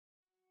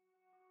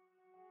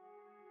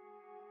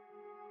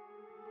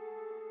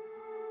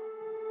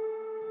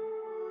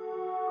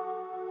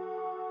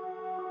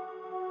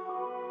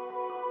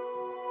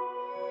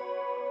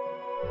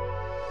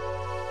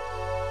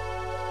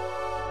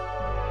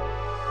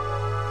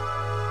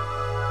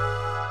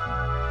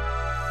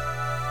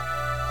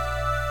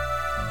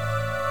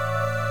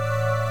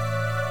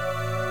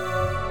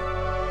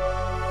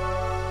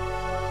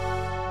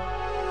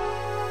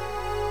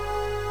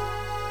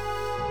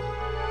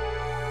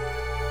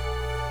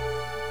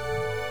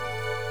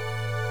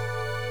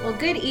Well,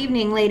 good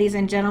evening, ladies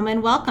and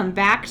gentlemen. Welcome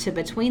back to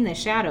Between the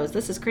Shadows.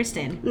 This is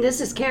Kristen.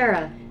 This is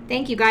Kara.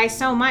 Thank you guys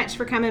so much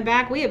for coming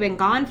back. We have been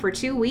gone for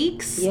 2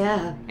 weeks.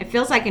 Yeah. It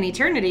feels like an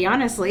eternity,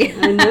 honestly.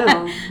 I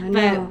know.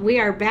 But we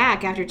are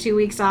back after 2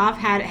 weeks off.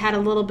 Had a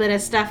little bit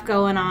of stuff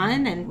going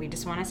on, and we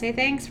just want to say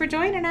thanks for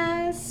joining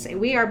us.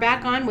 We are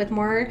back on with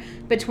more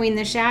Between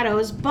the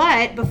Shadows.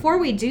 But before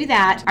we do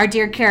that, our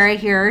dear Kara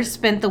here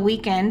spent the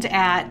weekend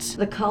at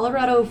the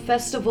Colorado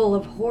Festival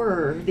of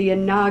Horror, the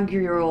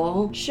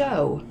inaugural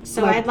show.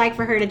 So I'd like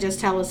for her to just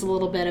tell us a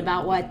little bit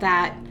about what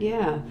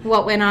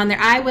went on there.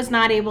 I was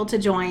not able to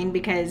join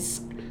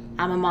because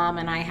I'm a mom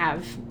and I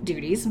have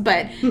duties,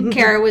 but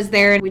Kara was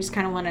there, and we just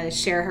kind of want to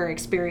share her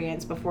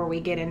experience before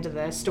we get into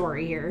the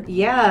story here.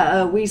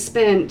 Yeah, we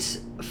spent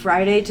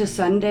Friday to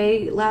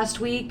Sunday last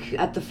week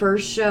at the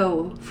first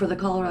show for the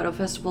Colorado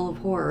Festival of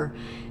Horror,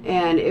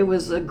 and it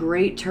was a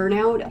great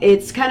turnout.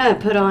 It's kind of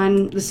put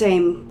on the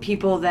same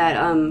people that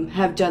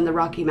have done the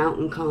Rocky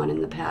Mountain Con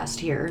in the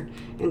past here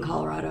in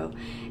Colorado.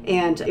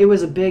 And it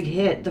was a big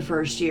hit the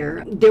first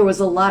year. There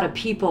was a lot of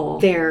people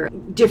there,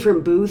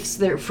 different booths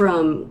there,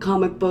 from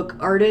comic book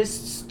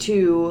artists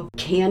to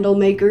candle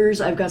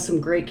makers. I've got some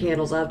great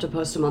candles. I'll have to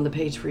post them on the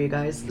page for you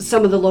guys.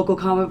 Some of the local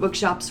comic book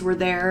shops were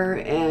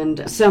there,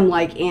 and some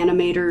like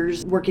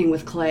animators working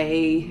with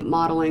clay,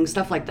 modeling,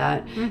 stuff like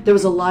that. Mm-hmm. There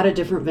was a lot of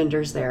different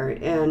vendors there,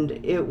 and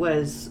it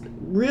was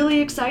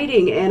really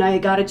exciting. And I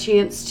got a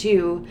chance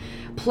to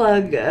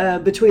plug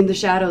Between the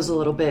Shadows a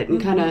little bit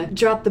and kind of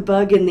drop the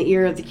bug in the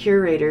ear of the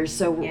curators.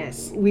 So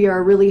we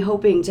are really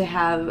hoping to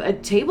have a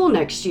table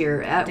next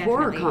year at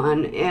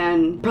HorrorCon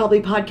and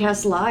probably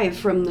podcast live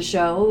from the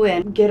show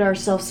and get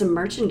ourselves some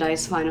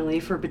merchandise finally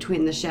for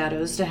Between the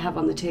Shadows to have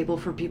on the table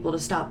for people to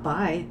stop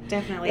by.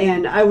 Definitely.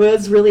 And I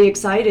was really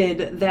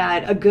excited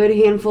that a good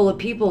handful of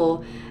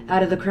people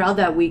out of the crowd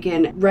that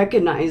weekend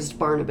recognized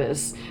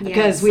Barnabas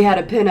because we had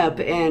a pinup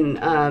in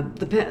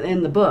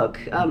the book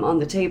on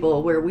the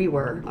table where we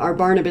were. Our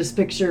Barnabas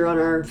picture on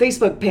our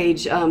Facebook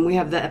page, we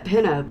have that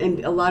pinup, and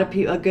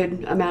a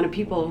good amount of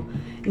people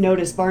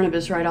noticed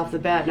Barnabas right off the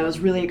bat, and I was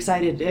really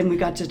excited. And we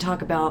got to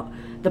talk about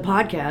the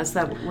podcast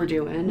that we're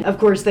doing. Of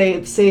course,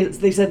 they said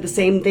the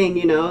same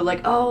thing,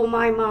 like, oh,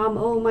 my mom,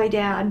 oh, my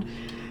dad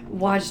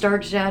watch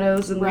Dark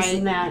Shadows and this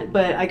and that,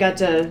 but I got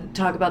to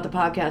talk about the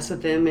podcast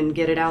with them and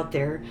get it out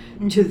there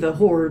to the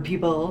horror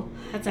people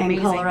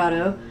in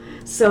Colorado.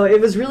 So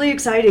it was really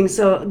exciting.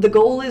 So the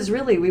goal is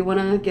really I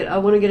want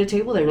to get a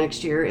table there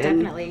next year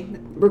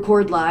and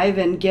record live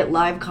and get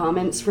live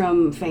comments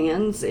from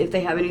fans if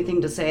they have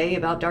anything to say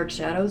about Dark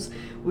Shadows.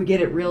 We get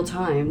it real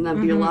time.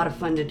 That'd be a lot of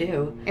fun to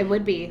do. It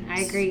would be.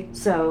 I agree.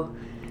 So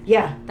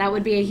yeah, that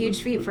would be a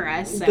huge feat for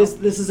us. So.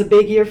 This is a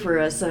big year for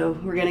us, so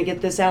we're going to get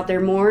this out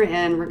there more,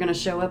 and we're going to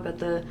show up at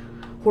the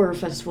horror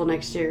festival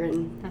next year,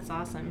 and that's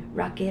awesome.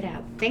 Rock it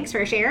out. Thanks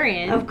for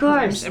sharing. Of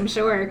course. I'm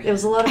sure. It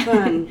was a lot of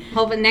fun.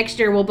 Hoping next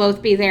year we'll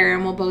both be there,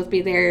 and we'll both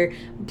be there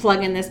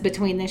plugging this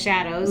Between the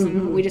Shadows.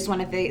 And we just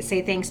want to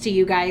say thanks to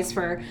you guys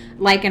for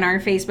liking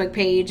our Facebook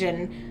page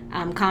and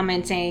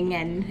commenting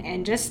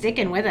and just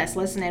sticking with us,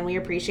 listening. We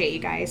appreciate you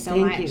guys so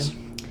much. Thank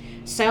you.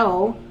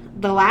 So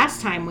the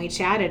last time we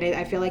chatted,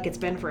 I feel like it's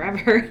been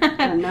forever.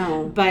 I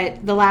know.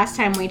 But the last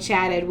time we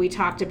chatted, we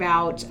talked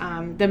about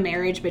the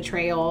marriage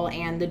betrayal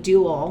and the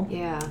duel.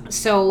 Yeah.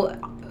 So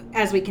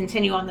as we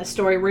continue on the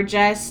story, we're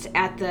just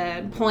at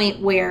the point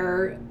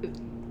where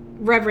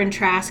Reverend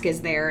Trask is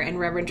there, and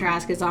Reverend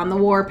Trask is on the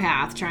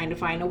warpath trying to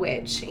find a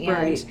witch. And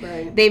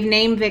right. They've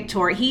named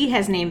Victoria. He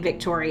has named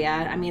Victoria.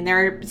 I mean,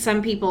 there are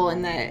some people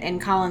in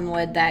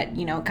Collinwood that,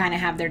 kind of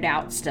have their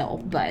doubts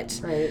still,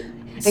 but... Right.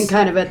 And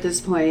kind of at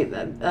this point,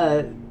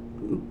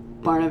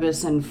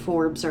 Barnabas and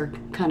Forbes are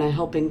kind of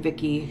helping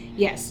Vicky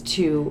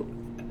to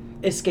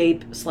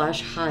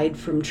escape/hide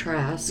from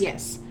Trask.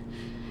 Yes.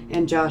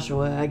 And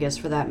Joshua, I guess,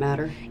 for that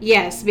matter.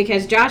 Yes,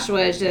 because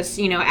Joshua is just,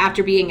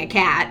 after being a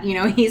cat,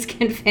 he's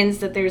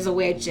convinced that there's a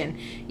witch, and,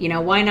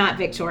 why not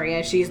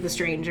Victoria? She's the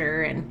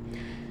stranger. And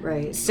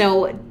right.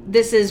 So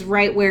this is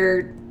right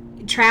where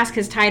Trask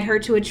has tied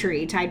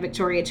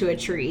Victoria to a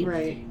tree.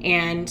 Right.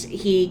 And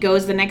he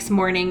goes the next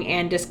morning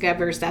and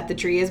discovers that the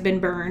tree has been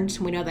burned.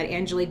 We know that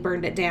Angelique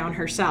burned it down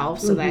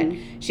herself so that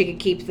she could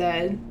keep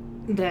the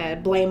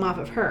blame off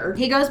of her.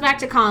 He goes back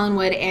to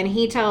Collinwood, and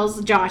he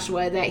tells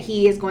Joshua that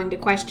he is going to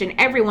question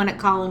everyone at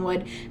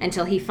Collinwood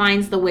until he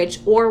finds the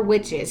witch or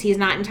witches. He's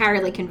not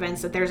entirely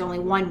convinced that there's only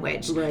one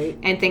witch. Right.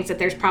 And thinks that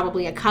there's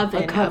probably a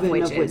coven of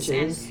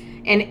witches.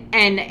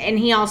 And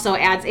he also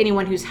adds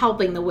anyone who's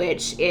helping the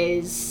witch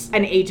is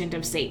an agent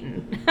of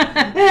Satan.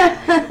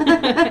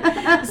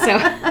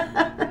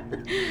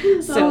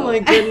 So oh my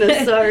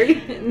goodness,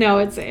 sorry. No,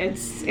 it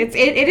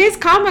is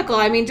comical.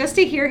 I mean, just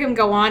to hear him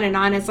go on and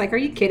on, it's like, are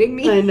you kidding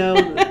me? I know.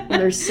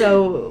 They're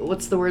so,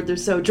 they're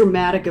so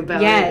dramatic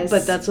about it,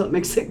 but that's what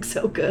makes it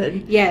so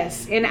good.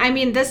 Yes. And I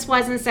mean, this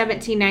was in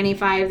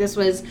 1795. This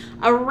was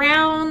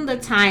around the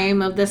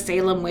time of the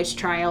Salem witch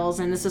trials,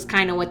 and this is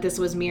kind of what this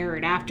was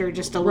mirrored after,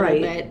 just a little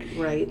bit.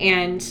 Right.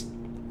 And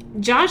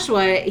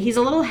Joshua, he's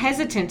a little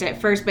hesitant at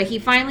first, but he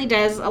finally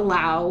does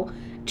allow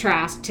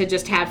Trask to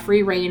just have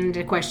free reign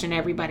to question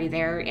everybody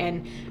there.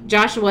 And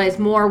Joshua is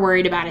more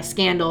worried about a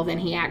scandal than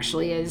he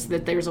actually is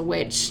that there's a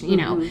witch. You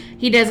know,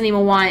 he doesn't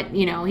even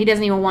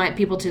want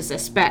people to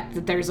suspect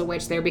that there's a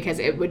witch there because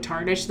it would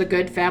tarnish the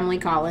good family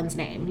Collins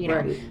name, you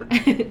know.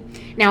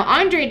 Right. Now,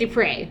 Andre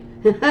Dupre,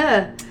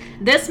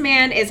 this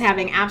man is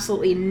having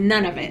absolutely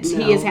none of it.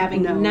 He is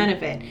having none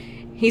of it.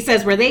 He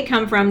says where they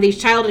come from,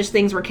 these childish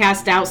things were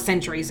cast out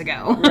centuries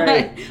ago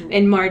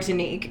in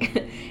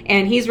Martinique.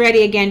 And he's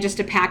ready again just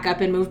to pack up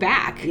and move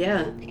back.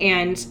 Yeah.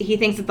 And he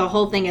thinks that the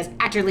whole thing is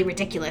utterly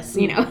ridiculous,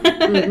 you know.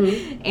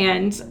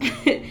 And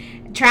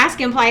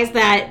Trask implies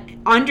that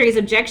Andre's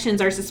objections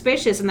are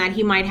suspicious and that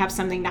he might have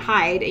something to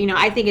hide. You know,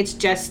 I think it's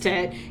just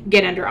to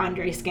get under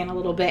Andre's skin a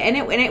little bit. And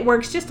it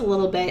works just a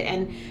little bit.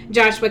 And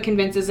Joshua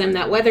convinces him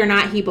that whether or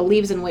not he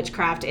believes in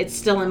witchcraft, it's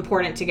still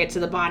important to get to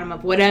the bottom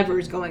of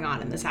whatever's going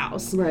on in this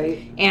house.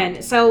 Right.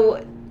 And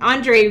so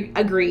Andre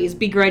agrees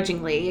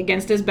begrudgingly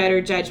against his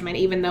better judgment,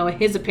 even though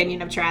his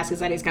opinion of Trask is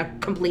that he's a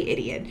complete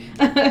idiot.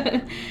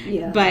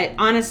 Yeah. But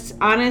honest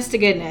to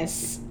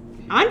goodness,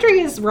 Andre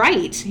is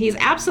right. He's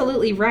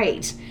absolutely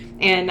right.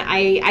 And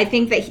I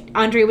think that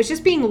Andre was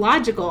just being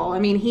logical. I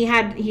mean, he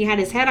had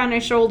his head on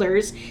his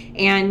shoulders,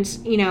 and,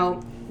 you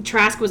know,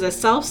 Trask was a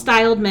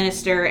self-styled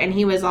minister, and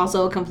he was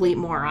also a complete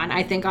moron.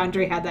 I think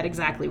Andre had that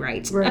exactly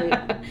right.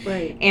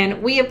 Right.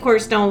 And we, of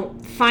course,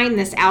 don't find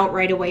this out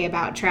right away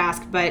about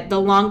Trask, but the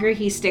longer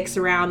he sticks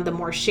around, the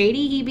more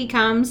shady he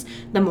becomes,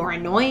 the more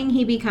annoying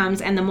he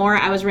becomes, and the more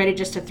I was ready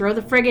just to throw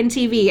the friggin'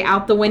 TV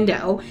out the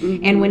window.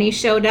 And when he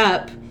showed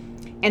up,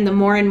 and the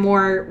more and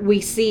more we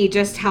see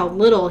just how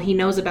little he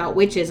knows about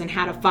witches and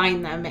how to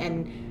find them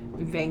and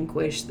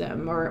vanquish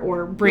them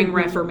or bring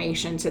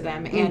reformation to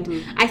them.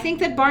 And I think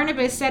that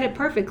Barnabas said it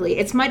perfectly.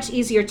 It's much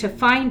easier to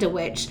find a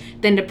witch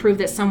than to prove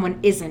that someone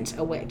isn't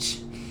a witch.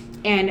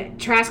 And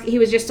Trask, he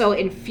was just so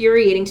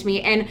infuriating to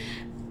me. And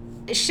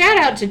shout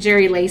out to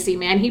Jerry Lacey,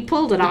 man. He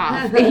pulled it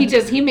off.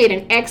 He made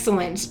an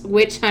excellent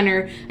witch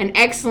hunter, an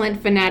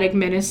excellent fanatic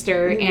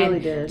minister,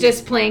 and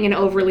just playing an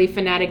overly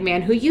fanatic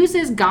man who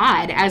uses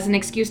God as an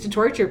excuse to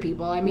torture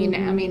people. I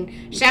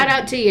mean, shout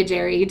out to you,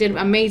 Jerry. You did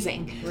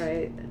amazing.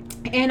 Right.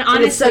 And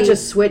honestly, it's such a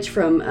switch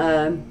from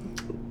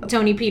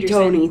Tony Peterson.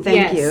 Tony,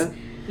 thank you.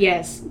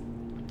 Yes.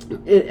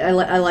 I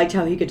liked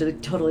how he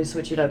could totally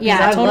switch it up.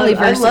 Yeah, I totally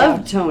versatile. I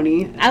love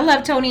Tony. I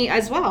love Tony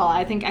as well.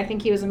 I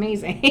think he was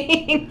amazing.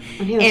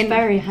 He was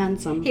very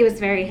handsome. He was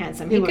very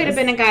handsome. He could have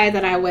been a guy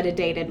that I would have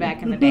dated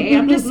back in the day.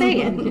 I'm just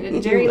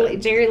saying.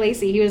 Jerry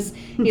Lacey,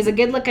 he's a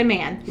good looking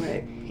man.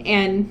 Right.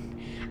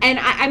 And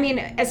I mean,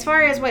 as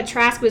far as what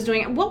Trask was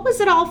doing, what was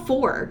it all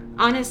for?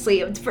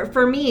 Honestly,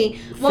 for me,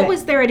 what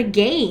was there to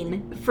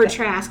gain for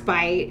Trask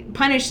by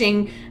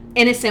punishing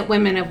innocent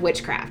women of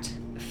witchcraft?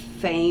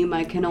 Fame,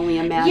 I can only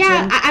imagine.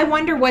 Yeah, I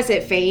wonder, was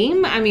it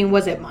fame? I mean,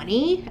 was it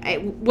money?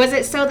 Was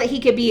it so that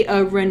he could be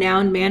a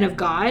renowned man of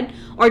God?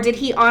 Or did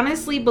he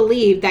honestly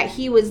believe that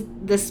he was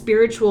the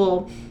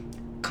spiritual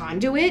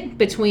conduit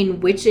between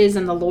witches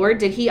and the Lord?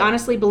 Did he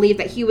honestly believe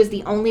that he was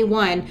the only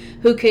one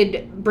who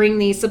could bring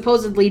these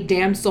supposedly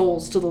damned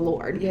souls to the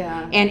Lord?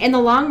 Yeah. And in the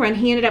long run,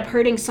 he ended up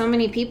hurting so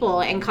many people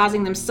and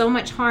causing them so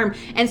much harm,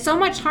 and so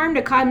much harm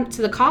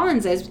to the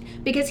Collinses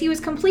because he was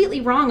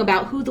completely wrong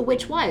about who the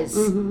witch was.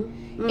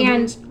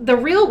 And the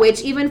real witch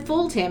even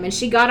fooled him, and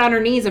she got on her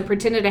knees and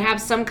pretended to have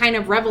some kind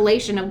of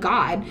revelation of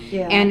God.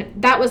 Yeah.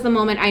 And that was the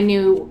moment I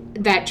knew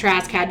that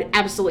Trask had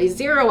absolutely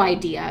zero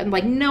idea,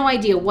 like no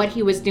idea what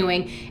he was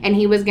doing, and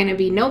he was going to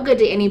be no good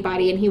to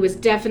anybody, and he was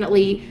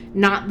definitely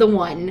not the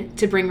one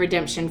to bring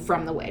redemption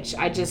from the witch.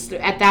 At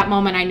that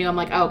moment I knew, I'm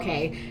like,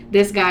 okay,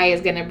 this guy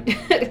is going to,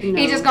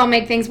 he's just going to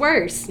make things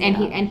worse. Yeah.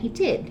 And he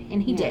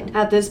did.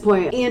 At this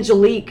point,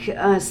 Angelique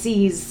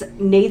sees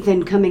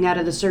Nathan coming out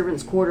of the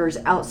servants' quarters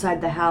outside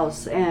the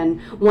house and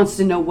wants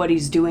to know what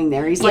he's doing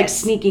there. He's like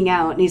sneaking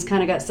out, and he's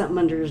kind of got something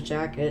under his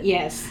jacket.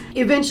 Yes.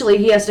 Eventually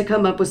he has to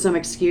come up with some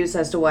excuse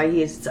as to why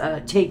he's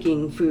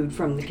taking food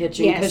from the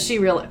kitchen, because she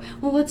really,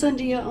 well, what's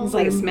under your arm? It's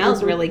like, it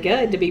smells really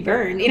good to be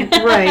burned, you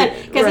know?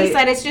 Right. Because he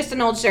said, it's just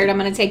an old shirt, I'm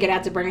going to take it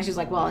out to burn. And she's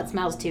like, well, it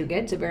smells too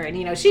good to burn.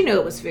 You know, she knew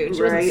it was food.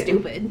 She wasn't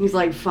stupid. He's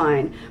like,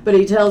 fine. But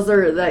he tells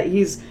her that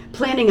he's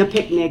planning a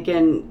picnic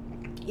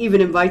and even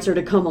invites her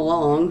to come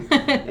along.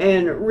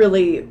 And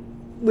really,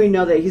 we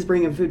know that he's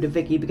bringing food to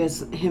Vicky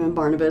because him and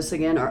Barnabas,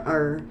 again,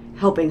 are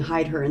helping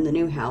hide her in the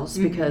new house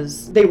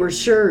because they were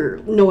sure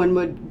no one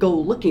would go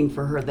looking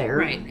for her there.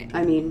 Right.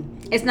 I mean,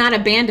 it's not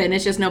abandoned.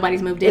 It's just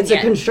nobody's moved in yet. It's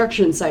a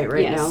construction site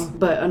right now.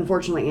 But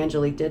unfortunately,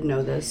 Angelique did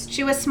know this.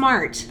 She was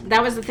smart.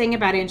 That was the thing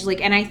about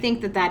Angelique. And I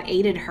think that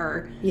aided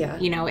her,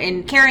 you know,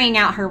 in carrying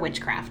out her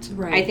witchcraft.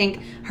 Right. I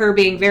think her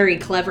being very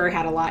clever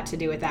had a lot to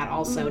do with that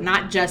also.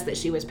 Not just that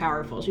she was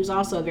powerful. She was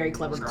also a very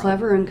clever girl.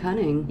 Clever and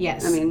cunning.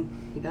 Yes. I mean,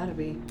 you gotta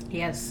be.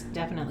 Yes,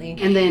 definitely.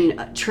 And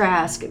then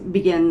Trask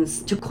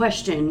begins to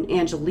question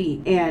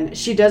Angelique, and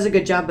she does a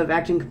good job of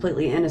acting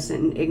completely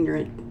innocent and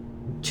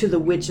ignorant to the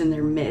witch in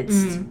their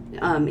midst.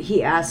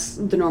 He asks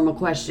the normal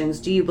questions.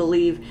 Do you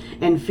believe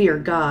and fear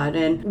God?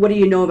 And what do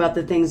you know about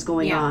the things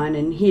going on?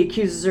 And he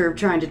accuses her of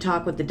trying to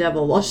talk with the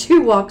devil while she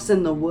walks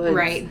in the woods.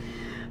 Right.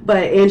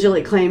 But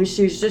Angelique claims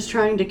she's just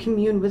trying to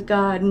commune with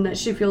God and that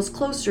she feels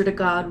closer to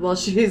God while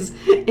she's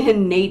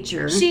in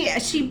nature.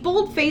 She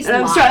bold-faced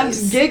and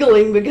lies. I'm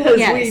giggling because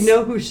we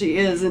know who she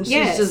is, and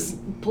she's just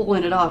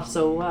pulling it off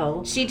so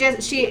well. She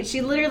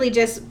literally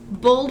just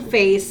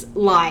bold-faced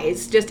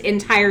lies just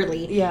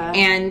entirely. Yeah.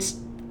 And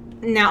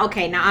now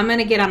I'm going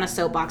to get on a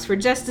soapbox for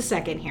just a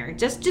second here.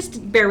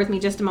 Just bear with me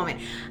just a moment.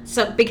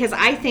 So, because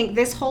I think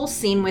this whole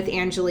scene with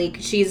Angelique,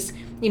 she's,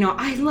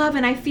 I love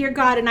and I fear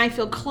God and I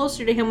feel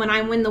closer to him when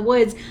I'm in the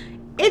woods.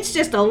 It's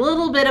just a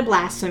little bit of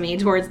blasphemy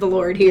towards the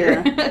Lord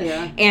here.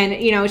 Yeah.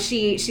 And,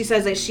 she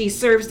says that she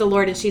serves the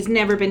Lord and she's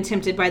never been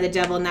tempted by the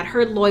devil and that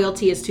her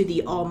loyalty is to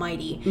the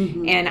Almighty.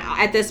 Mm-hmm. And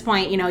at this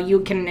point, you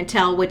can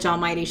tell which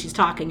Almighty she's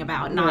talking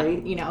about, not,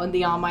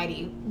 the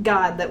Almighty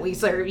God that we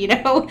serve,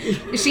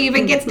 She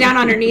even gets down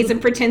on her knees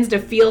and pretends to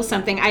feel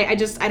something. I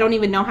don't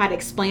even know how to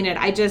explain it.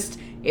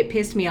 It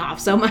pissed me off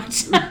so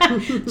much.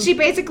 She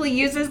basically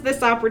uses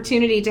this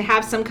opportunity to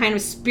have some kind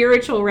of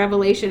spiritual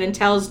revelation and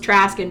tells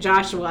Trask and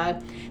Joshua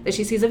that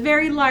she sees a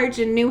very large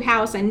and new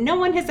house and no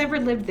one has ever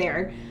lived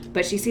there,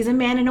 but she sees a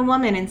man and a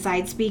woman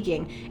inside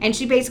speaking. And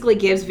she basically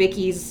gives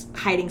Vicky's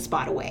hiding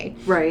spot away.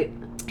 Right.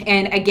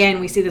 And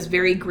again, we see this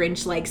very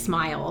Grinch-like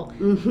smile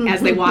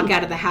as they walk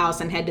out of the house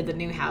and head to the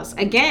new house.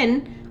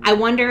 Again, I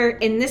wonder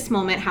in this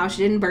moment how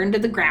she didn't burn to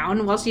the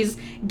ground while she's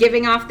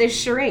giving off this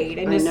charade.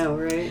 I know,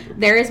 right?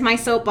 There is my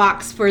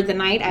soapbox for the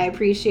night. I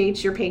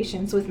appreciate your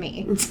patience with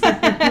me.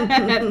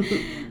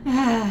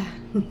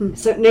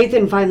 So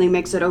Nathan finally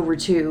makes it over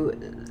to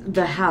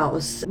the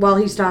house. While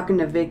he's talking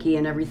to Vicky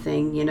and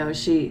everything,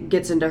 she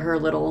gets into her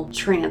little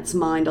trance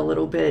mind a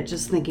little bit,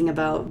 just thinking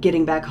about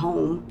getting back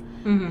home.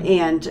 Mm-hmm.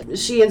 And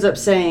she ends up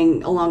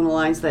saying along the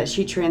lines that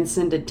she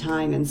transcended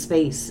time and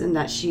space and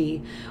that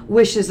she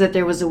wishes that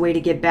there was a way to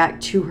get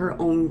back to her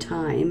own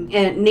time.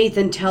 And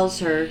Nathan tells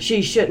her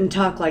she shouldn't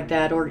talk like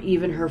that or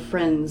even her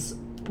friends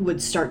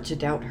would start to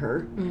doubt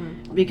her.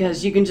 Mm-hmm.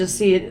 Because you can just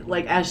see it,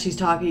 like, as she's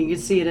talking, you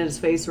can see it in his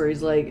face where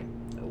he's like,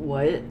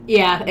 what?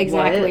 Yeah,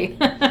 exactly.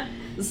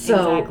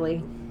 So,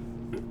 exactly.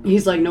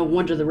 He's like, no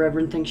wonder the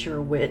Reverend thinks you're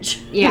a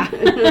witch. Yeah.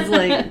 It's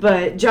like,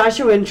 but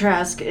Joshua and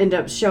Trask end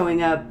up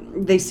showing up.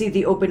 They see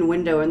the open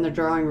window in the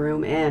drawing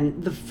room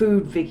and the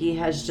food Vicky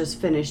has just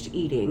finished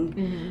eating.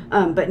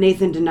 Mm-hmm. But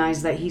Nathan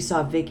denies that he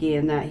saw Vicky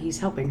and that he's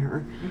helping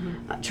her.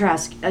 Mm-hmm.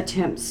 Trask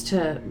attempts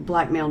to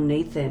blackmail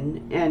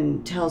Nathan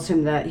and tells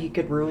him that he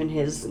could ruin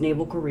his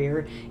naval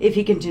career if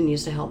he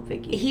continues to help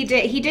Vicky. He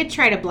did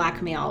try to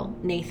blackmail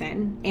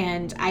Nathan,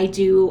 and I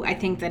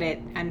think that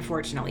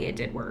unfortunately it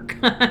did work.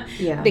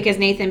 Yeah. Because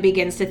Nathan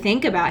begins to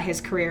think about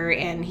his career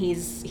and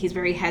he's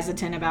very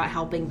hesitant about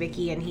helping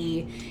Vicky, and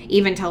he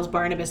even tells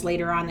Barnabas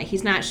later on that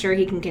he's not sure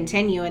he can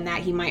continue and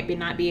that he might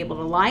not be able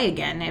to lie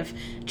again if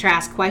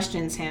Trask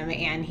questions him,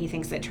 and he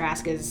thinks that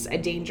Trask is a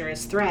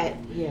dangerous threat.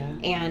 Yeah.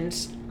 And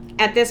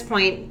at this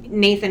point,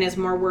 Nathan is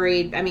more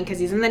worried, because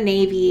he's in the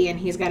Navy and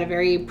he's got a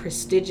very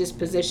prestigious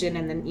position,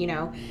 and then,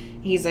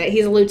 he's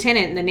a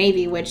lieutenant in the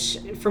Navy, which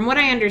from what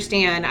I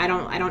understand, I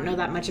don't know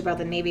that much about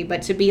the Navy,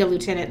 but to be a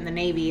lieutenant in the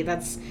Navy,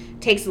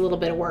 takes a little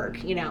bit of work,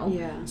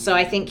 Yeah. So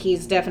I think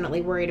he's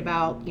definitely worried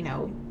about,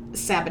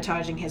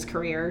 sabotaging his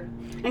career.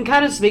 And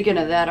kind of speaking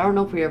of that, I don't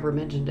know if we ever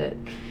mentioned it,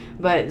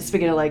 but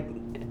speaking of like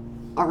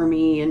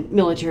Army and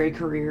military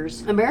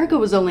careers, America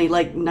was only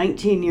like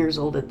 19 years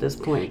old at this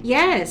point.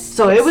 Yes.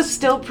 So it was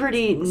still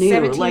pretty new.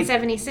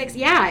 1776.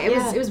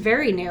 It was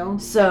very new.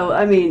 So,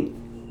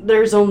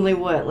 there's only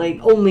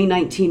only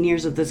 19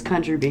 years of this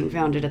country being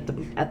founded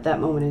at that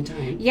moment in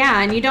time.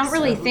 Yeah, and you don't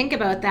really think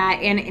about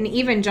that. And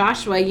even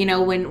Joshua,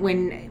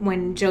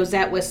 when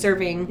Josette was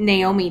serving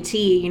Naomi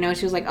tea,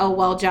 she was like, oh,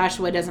 well,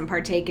 Joshua doesn't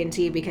partake in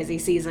tea because he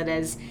sees it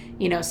as,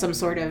 some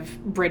sort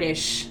of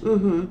British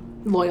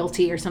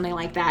loyalty or something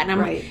like that.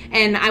 And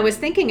and I was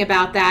thinking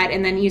about that,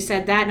 and then you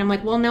said that, and I'm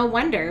like, well, no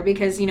wonder,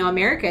 because,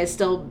 America is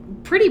still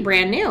pretty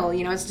brand new.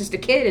 It's just a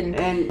kid.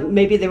 And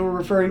maybe they were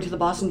referring to the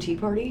Boston Tea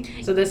Party?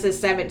 So this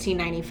is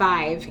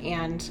 1795,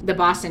 and the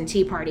Boston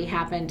Tea Party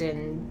happened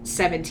in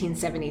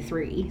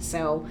 1773.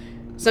 So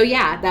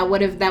yeah, that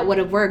would have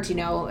worked,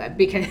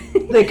 because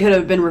they could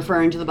have been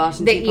referring to the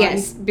Boston Tea Party.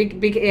 Yes,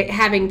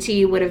 having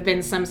tea would have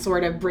been some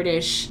sort of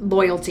British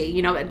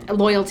loyalty,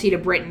 loyalty to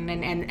Britain,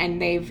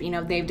 and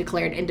they've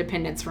declared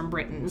independence from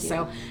Britain.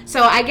 Yeah.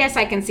 So I guess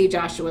I can see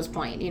Joshua's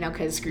point,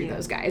 because screw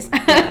those guys.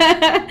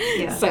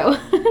 Yeah.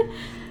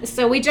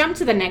 So we jump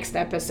to the next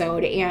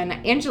episode, and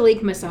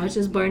Angelique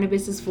massages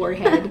Barnabas's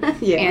forehead,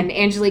 and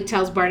Angelique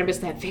tells Barnabas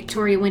that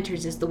Victoria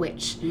Winters is the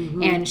witch,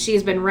 and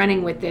she's been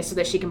running with this so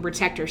that she can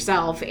protect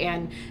herself,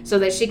 and so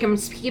that she can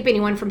keep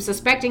anyone from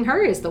suspecting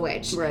her as the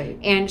witch. Right.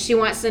 And she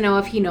wants to know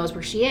if he knows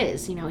where she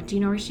is. Do you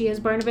know where she is,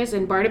 Barnabas?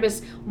 And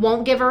Barnabas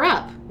won't give her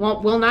up.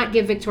 Will not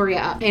give Victoria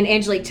up. And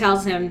Angelique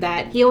tells him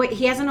that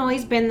he hasn't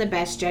always been the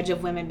best judge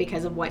of women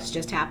because of what's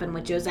just happened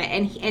with Josette,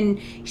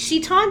 and she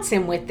taunts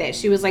him with this.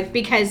 She was like,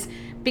 because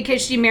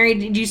because she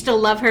married, do you still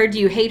love her? Do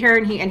you hate her?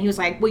 And he was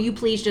like, will you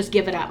please just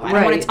give it up? I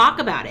don't want to talk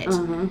about it.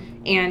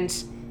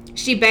 And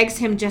she begs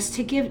him just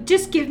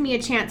give me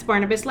a chance,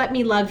 Barnabas. Let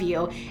me love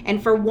you.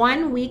 And for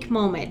one weak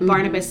moment,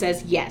 Barnabas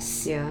says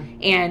yes. Yeah.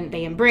 And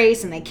they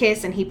embrace and they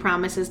kiss, and he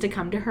promises to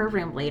come to her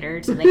room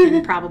later so they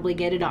can probably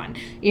get it on,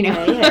 you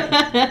know.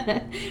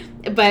 Yeah.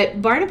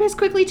 But Barnabas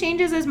quickly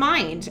changes his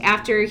mind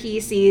after he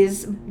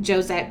sees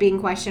Josette being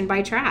questioned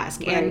by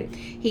Trask. Right. And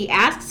he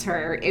asks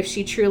her if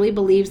she truly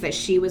believes that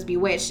she was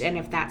bewitched and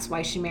if that's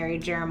why she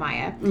married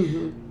Jeremiah.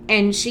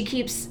 And she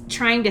keeps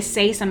trying to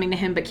say something to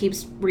him, but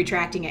keeps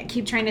retracting it.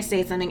 Keep trying to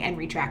say something and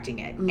retracting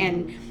it.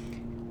 And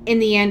in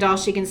the end, all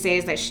she can say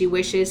is that she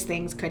wishes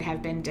things could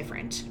have been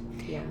different.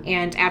 Yeah.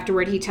 And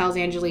afterward, he tells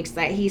Angelique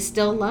that he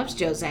still loves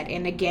Josette.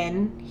 And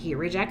again, he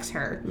rejects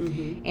her.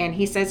 And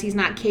he says he's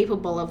not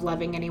capable of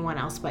loving anyone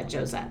else but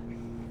Josette.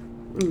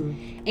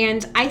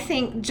 And I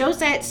think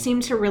Josette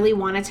seemed to really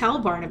want to tell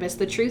Barnabas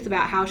the truth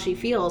about how she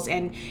feels.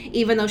 And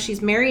even though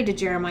she's married to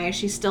Jeremiah,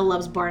 she still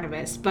loves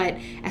Barnabas. But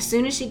as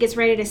soon as she gets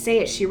ready to say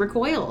it, she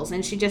recoils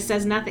and she just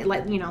says nothing,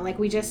 like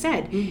we just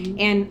said.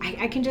 And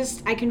I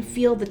can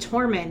feel the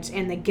torment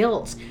and the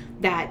guilt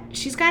that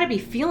she's got to be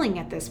feeling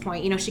at this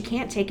point. You know, she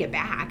can't take it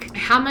back.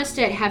 How must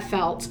it have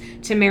felt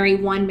to marry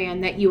one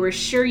man that you were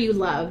sure you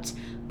loved,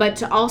 but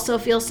to also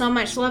feel so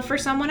much love for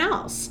someone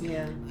else?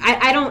 Yeah.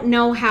 I don't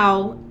know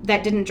how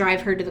that didn't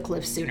drive her to the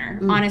cliff sooner,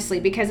 honestly,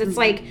 because it's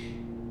like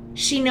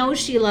she knows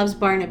she loves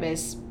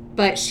Barnabas,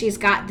 but she's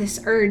got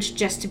this urge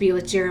just to be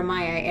with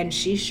Jeremiah, and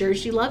she's sure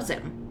she loves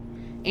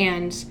him.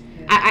 And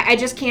I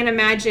just can't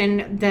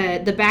imagine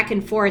the back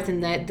and forth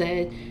and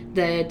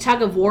the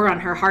tug of war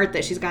on her heart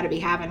that she's got to be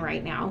having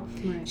right now.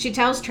 Right. She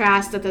tells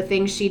Trask that the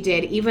things she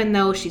did, even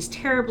though she's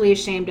terribly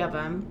ashamed of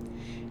them,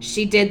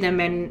 she did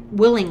them and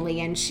willingly,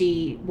 and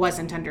she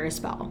wasn't under a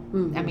spell.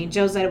 I mean,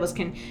 Josette was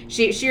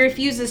she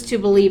refuses to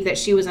believe that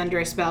she was under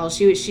a spell.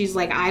 She's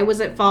like, I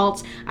was at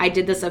fault. I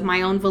did this of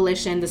my own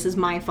volition. This is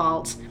my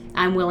fault.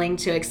 I'm willing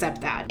to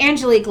accept that.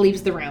 Angelique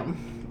leaves the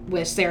room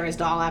with Sarah's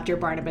doll after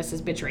Barnabas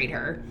has betrayed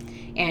her,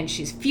 and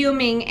she's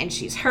fuming and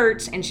she's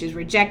hurt and she's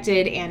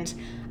rejected, and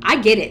I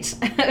get it.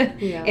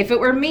 Yeah. If it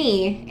were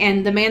me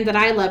and the man that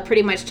I love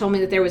pretty much told me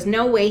that there was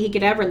no way he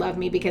could ever love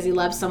me because he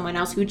loved someone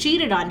else who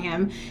cheated on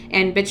him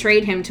and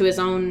betrayed him to his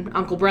own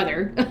uncle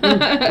brother.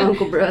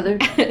 Uncle brother,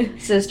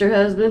 sister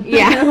husband,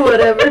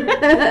 whatever.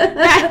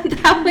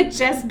 that would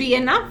just be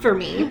enough for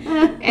me.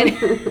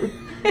 And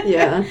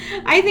yeah.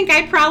 I think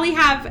I probably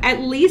have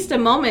at least a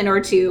moment or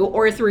two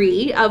or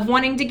three of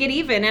wanting to get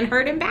even and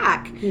hurt him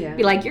back. Yeah.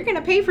 Be like, you're going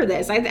to pay for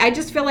this. I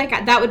just feel like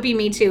that would be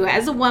me too.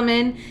 As a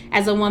woman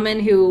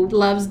who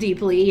loves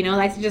deeply, you know,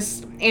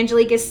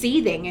 Angelique is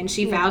seething and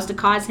she vows to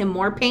cause him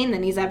more pain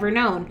than he's ever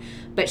known.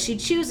 But she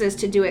chooses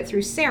to do it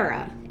through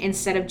Sarah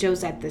instead of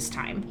Josette this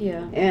time.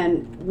 Yeah.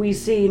 And we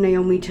see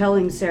Naomi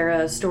telling Sarah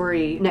a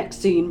story next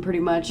scene pretty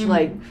much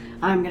like,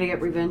 I'm going to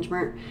get revenge,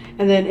 Mert.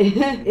 And then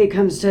it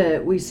comes to,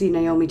 we see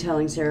Naomi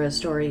telling Sarah a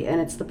story, and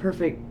it's the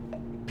perfect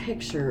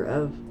picture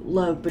of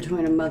love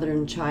between a mother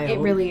and child. It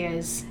really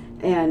is.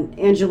 And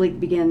Angelique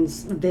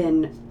begins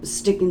then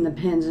sticking the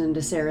pins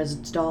into Sarah's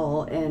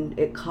doll, and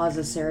it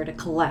causes Sarah to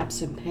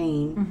collapse in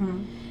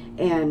pain.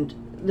 And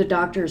the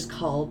doctor's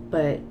called,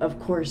 but of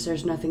course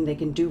there's nothing they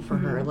can do for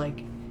her.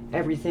 Like,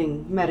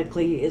 everything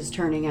medically is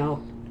turning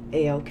out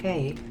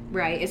A-okay.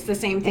 Right. It's the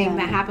same thing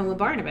that happened with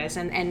Barnabas,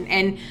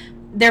 and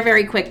they're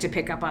very quick to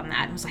pick up on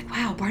that. It was like,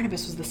 wow,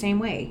 Barnabas was the same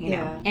way, you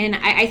know. And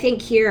I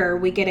think here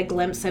we get a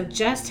glimpse of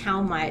just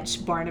how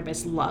much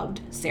Barnabas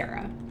loved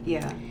Sarah.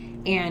 Yeah.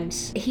 And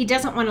he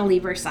doesn't want to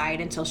leave her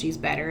side until she's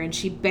better. And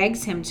she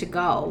begs him to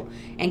go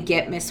and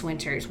get Miss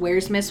Winters.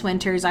 Where's Miss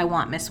Winters? I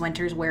want Miss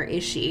Winters. Where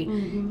is she?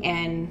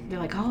 And they're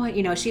like, oh,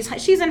 you know, she's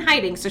in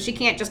hiding, so she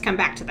can't just come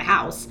back to the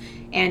house.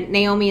 And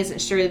Naomi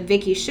isn't sure that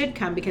Vicky should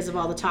come because of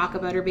all the talk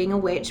about her being a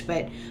witch.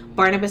 But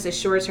Barnabas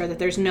assures her that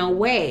there's no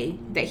way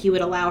that he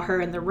would allow her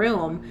in the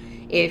room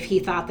if he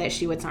thought that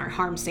she would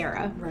harm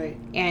Sarah. Right.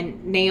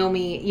 And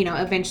Naomi, you know,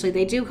 eventually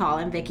they do call,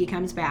 and Vicky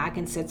comes back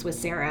and sits with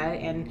Sarah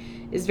and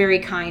is very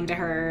kind to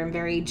her and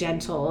very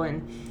gentle.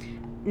 And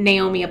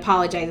Naomi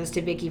apologizes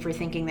to Vicky for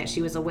thinking that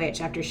she was a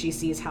witch after she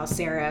sees how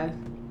Sarah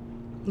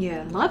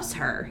loves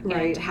her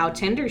and how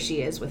tender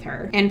she is with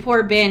her. And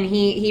poor Ben,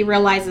 he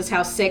realizes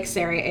how sick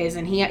Sarah is,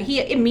 and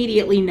he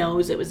immediately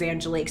knows it was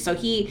Angelique. So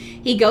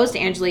he goes to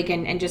Angelique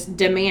and just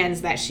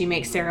demands that she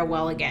make Sarah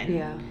well again.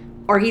 Yeah.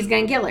 Or he's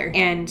gonna kill her.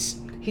 And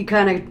he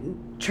kind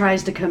of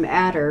tries to come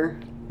at her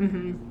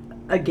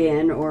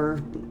again,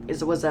 or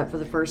was that for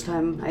the first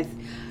time? I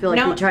feel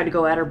like he tried to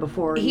go at her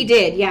before. He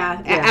did,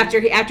 yeah. After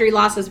he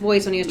lost his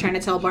voice when he was trying to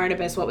tell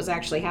Barnabas what was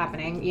actually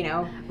happening, you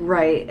know.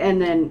 Right, and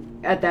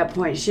then at that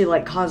point, she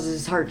causes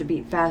his heart to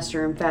beat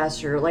faster and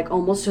faster,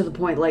 almost to the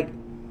point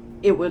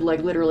it would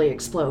literally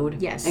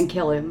explode and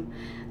kill him.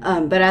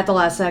 But at the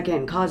last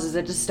second, causes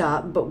it to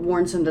stop, but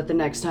warns him that the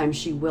next time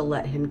she will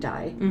let him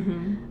die.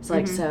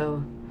 It's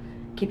so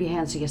keep your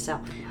hands to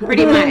yourself.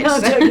 Pretty much.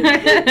 But,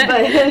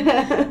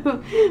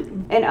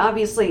 and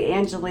obviously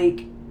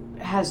Angelique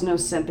has no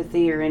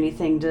sympathy or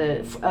anything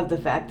of the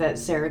fact that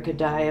Sarah could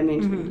die. I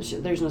mean,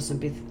 there's no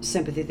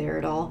sympathy there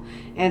at all.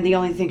 And the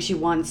only thing she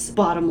wants,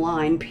 bottom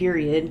line,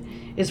 period,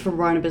 is for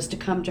Barnabas to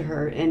come to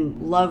her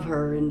and love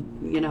her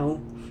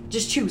and,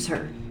 just choose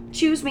her.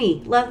 Choose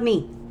me. Love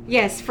me.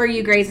 Yes, for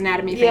you Grey's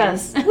Anatomy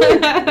fans.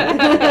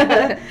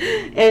 Yes.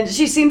 And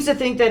she seems to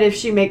think that if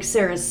she makes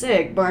Sarah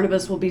sick,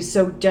 Barnabas will be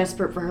so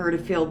desperate for her to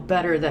feel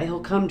better that he'll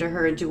come to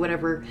her and do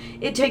whatever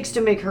it takes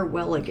to make her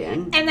well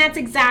again. And that's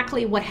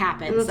exactly what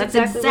happens. That's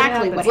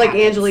exactly what happens. Like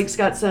Angelique's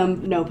got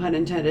some, no pun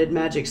intended,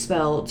 magic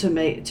spell to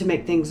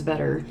make things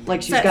better.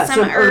 Like she's got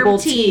some herbal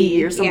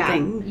tea or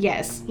something. Yeah.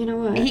 Yes. You know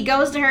what? He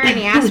goes to her and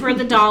he asks where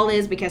the doll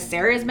is because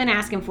Sarah has been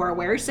asking for it.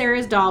 Where's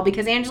Sarah's doll?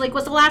 Because Angelique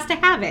was the last to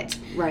have it.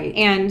 Right.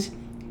 And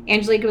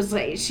Angelique was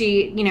like,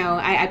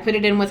 I put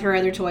it in with her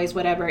other toys,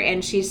 whatever,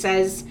 and she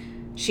says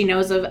she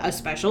knows of a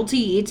special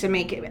tea to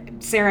make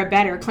Sarah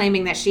better,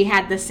 claiming that she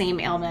had the same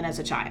ailment as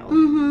a child.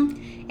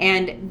 Mm-hmm.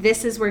 And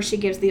this is where she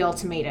gives the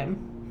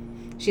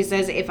ultimatum. She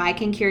says, if I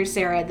can cure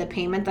Sarah, the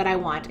payment that I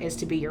want is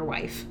to be your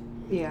wife.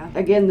 Yeah.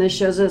 Again, this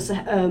shows us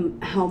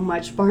how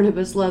much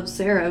Barnabas loves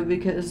Sarah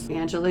because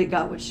Angelique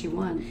got what she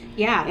wanted.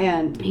 Yeah.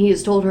 And he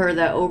has told her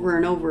that over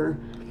and over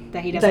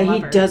that he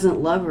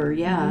doesn't love her.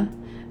 Yeah. Mm-hmm.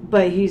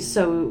 But he's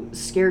so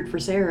scared for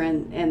Sarah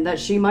and that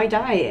she might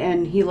die.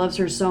 And he loves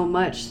her so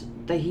much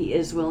that he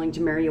is willing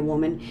to marry a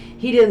woman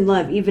he didn't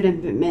love, even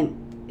if it meant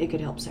it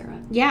could help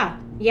Sarah. Yeah,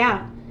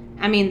 yeah.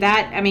 I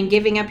mean,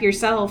 giving up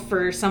yourself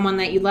for someone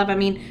that you love. I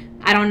mean,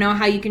 I don't know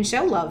how you can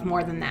show love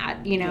more than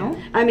that, Yeah.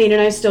 I mean,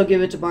 and I still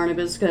give it to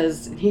Barnabas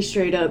because he was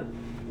straight up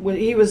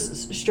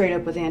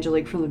with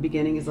Angelique from the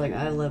beginning. He's like,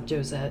 I love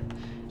Josette.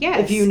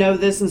 Yes. If you know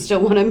this and still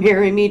want to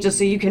marry me just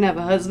so you can have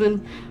a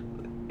husband,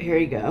 here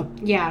you go.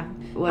 Yeah.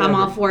 Whatever. I'm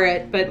all for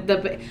it, but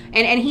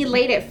and he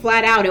laid it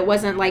flat out. It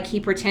wasn't like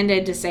he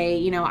pretended to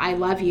say, I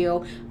love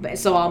you,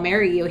 so I'll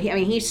marry you.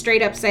 He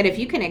straight up said, if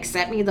you can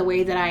accept me the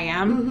way that I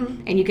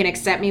am, and you can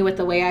accept me with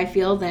the way I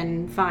feel,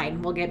 then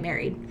fine, we'll get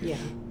married. Yeah.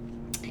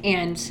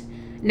 And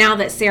now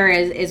that Sarah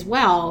is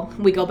well,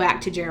 we go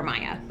back to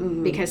Jeremiah.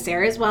 Because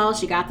Sarah is well,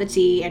 she got the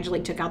tea,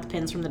 Angelique took out the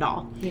pins from the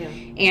doll. Yeah.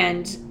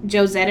 And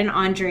Josette and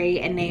Andre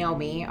and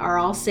Naomi are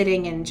all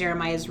sitting in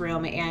Jeremiah's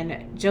room,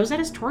 and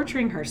Josette is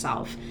torturing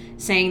herself,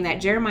 saying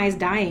that Jeremiah's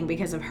dying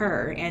because of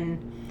her.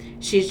 And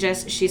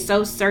she's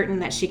so certain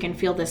that she can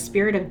feel the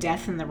spirit of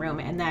death in the room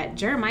and that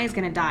Jeremiah's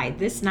going to die.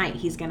 This night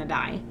he's going to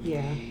die.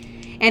 Yeah.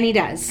 And he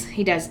does.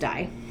 He does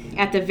die.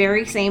 At the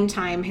very same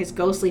time, his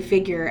ghostly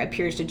figure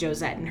appears to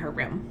Josette in her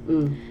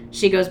room.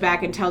 She goes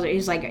back and tells her,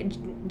 he's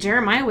like,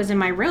 Jeremiah was in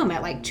my room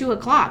at like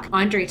 2:00.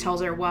 Andre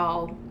tells her,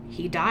 well,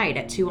 he died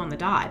at 2 on the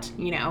dot,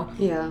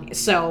 Yeah.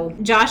 So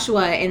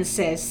Joshua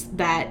insists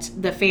that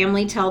the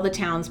family tell the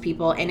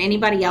townspeople and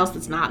anybody else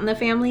that's not in the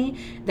family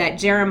that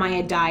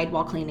Jeremiah died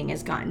while cleaning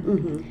his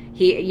gun.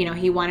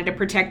 He wanted to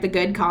protect the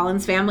good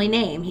Collins family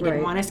name. He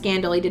didn't want a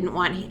scandal. He didn't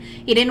want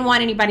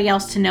anybody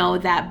else to know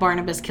that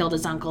Barnabas killed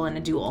his uncle in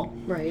a duel.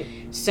 Right.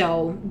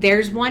 So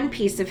there's one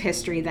piece of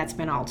history that's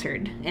been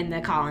altered in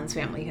the Collins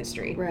family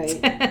history.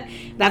 Right.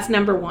 That's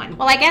number one.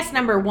 Well, I guess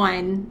number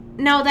one.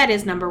 No, that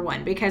is number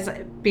one because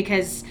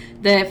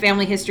the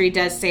family history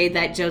does say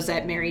that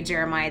Josette married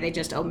Jeremiah. They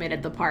just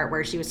omitted the part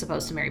where she was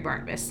supposed to marry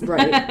Barnabas.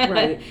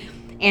 Right.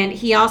 And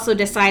he also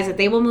decides that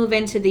they will move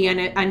into the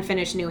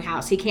unfinished new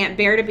house. He can't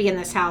bear to be in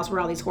this house where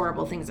all these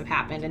horrible things have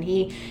happened. And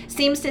he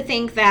seems to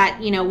think that,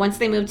 once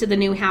they move to the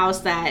new house,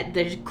 that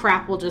the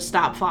crap will just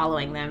stop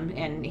following them.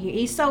 And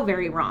he's so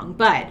very wrong.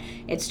 But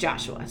it's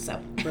Joshua,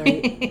 so.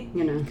 Right.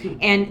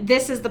 And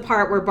this is the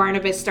part where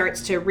Barnabas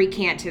starts to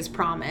recant his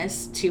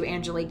promise to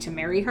Angelique to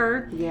marry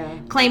her. Yeah.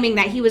 Claiming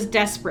that he was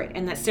desperate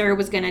and that Sarah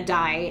was going to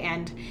die.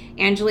 And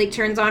Angelique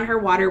turns on her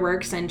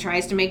waterworks and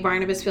tries to make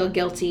Barnabas feel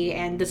guilty.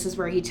 And this is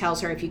where he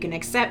tells her, if you can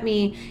accept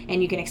me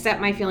and you can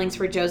accept my feelings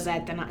for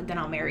Josette, then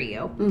I'll marry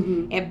you.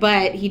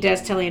 But he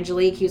does tell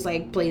Angelique, he was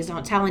like, please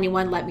don't tell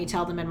anyone. Let me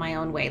tell them in my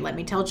own way. Let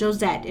me tell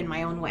Josette in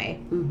my own way.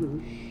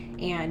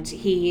 And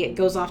he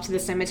goes off to the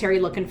cemetery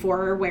looking for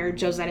her, where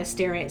Josette is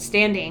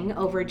standing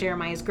over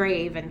Jeremiah's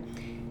grave. And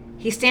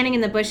he's standing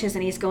in the bushes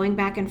and he's going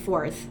back and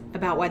forth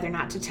about whether or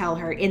not to tell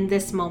her in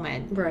this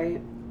moment.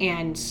 Right.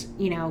 And,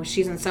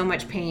 she's in so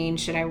much pain.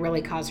 Should I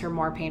really cause her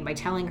more pain by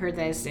telling her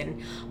this?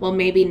 And, well,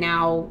 maybe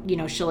now,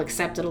 she'll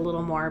accept it a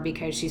little more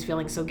because she's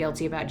feeling so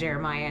guilty about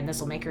Jeremiah, and this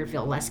will make her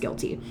feel less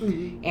guilty.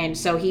 And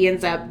so he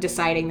ends up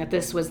deciding that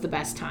this was the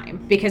best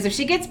time. Because if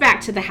she gets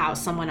back to the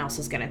house, someone else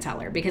is going to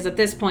tell her. Because at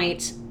this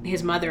point,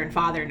 his mother and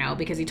father know,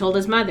 because he told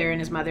his mother and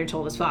his mother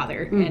told his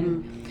father.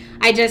 And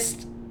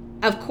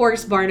of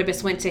course,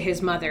 Barnabas went to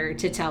his mother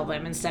to tell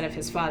them instead of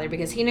his father,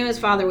 because he knew his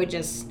father would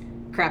just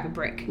crap a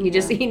brick.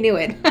 He knew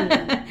it.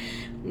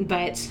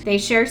 But they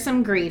share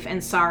some grief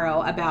and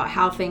sorrow about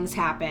how things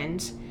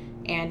happened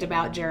and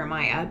about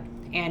Jeremiah.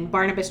 And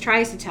Barnabas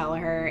tries to tell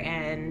her,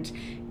 and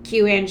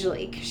cue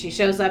Angelique. She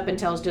shows up and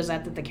tells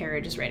Josette that the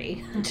carriage is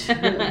ready.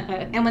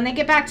 And when they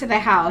get back to the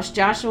house,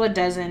 Joshua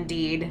does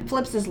indeed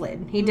flips his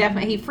lid. He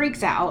definitely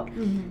freaks out,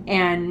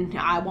 and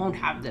I won't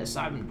have this.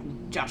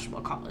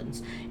 Joshua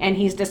Collins. And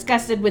he's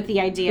disgusted with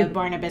the idea of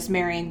Barnabas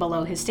marrying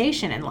below his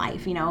station in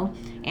life. You know,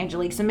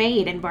 Angelique's a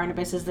maid, and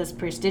Barnabas is this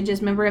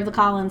prestigious member of the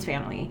Collins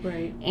family.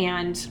 Right.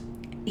 And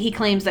he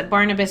claims that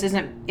Barnabas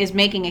is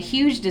making a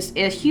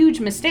huge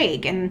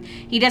mistake, and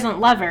he doesn't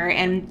love her,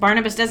 and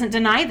Barnabas doesn't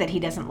deny that he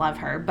doesn't love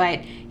her,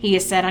 but he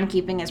is set on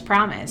keeping his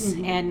promise.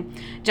 And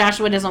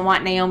Joshua doesn't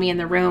want Naomi in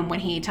the room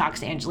when he talks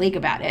to Angelique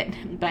about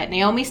it, but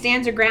Naomi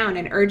stands her ground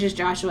and urges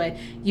Joshua,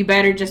 you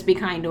better just be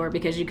kind to her,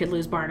 because you could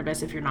lose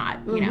Barnabas if you're not,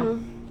 you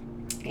know.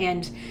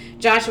 And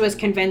Joshua is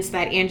convinced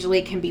that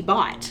Angelique can be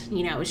bought.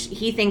 You know,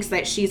 he thinks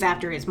that she's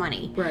after his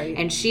money. Right.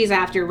 And she's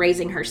after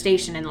raising her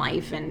station in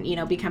life and, you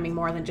know, becoming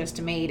more than just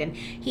a maid. And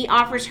he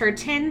offers her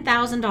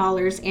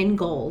 $10,000 in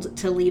gold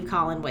to leave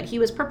Collinwood. He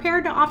was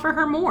prepared to offer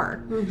her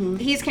more.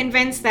 He's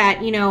convinced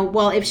that, you know,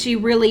 well, if she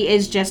really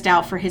is just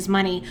out for his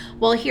money,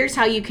 well, here's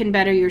how you can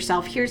better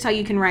yourself. Here's how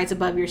you can rise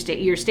above your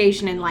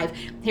station in life.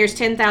 Here's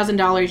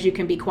 $10,000. You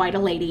can be quite a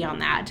lady on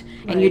that.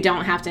 And you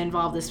don't have to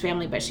involve this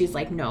family. But she's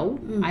like, no,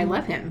 I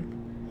love him.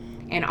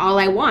 And all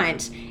I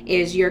want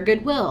is your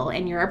goodwill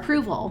and your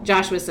approval.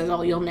 Joshua says,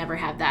 oh, you'll never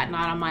have that.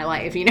 Not on my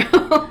life, you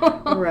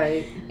know?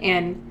 Right.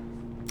 And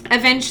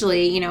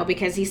eventually, you know,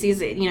 because he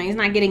sees it, you know, he's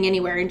not getting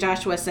anywhere. And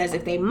Joshua says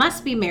if they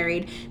must be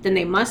married, then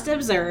they must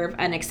observe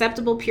an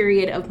acceptable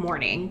period of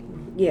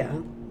mourning.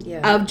 Yeah.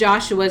 Of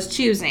Joshua's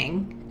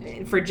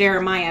choosing for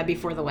Jeremiah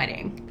before the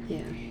wedding.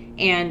 Yeah.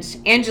 And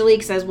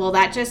Angelique says, well,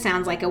 that just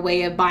sounds like a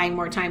way of buying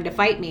more time to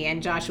fight me.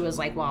 And Joshua's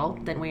like, well,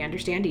 then we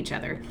understand each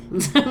other.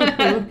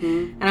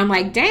 And I'm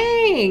like,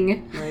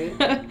 dang.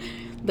 Right.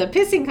 The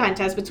pissing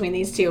contest between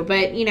these two.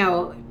 But, you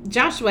know,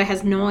 Joshua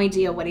has no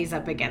idea what he's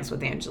up against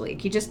with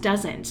Angelique. He just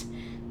doesn't.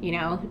 You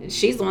know,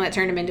 she's the one that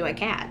turned him into a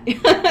cat.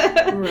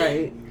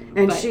 Right.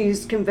 And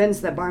she's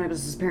convinced that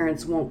Barnabas'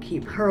 parents won't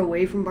keep her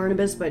away from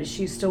Barnabas, but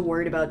she's still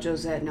worried about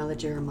Josette now that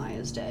Jeremiah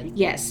is dead.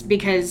 Yes,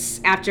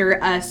 because after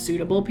a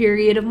suitable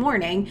period of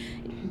mourning,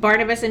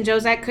 Barnabas and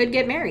Josette could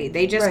get married.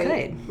 They just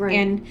could.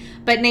 Right.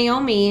 But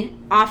Naomi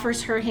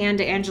offers her hand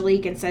to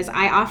Angelique and says,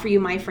 I offer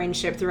you my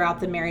friendship throughout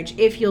the marriage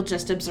if you'll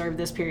just observe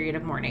this period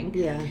of mourning.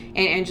 Yeah. And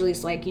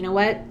Angelique's like, you know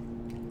what?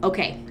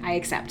 Okay, I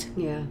accept.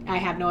 Yeah. I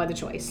have no other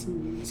choice.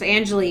 So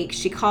Angelique,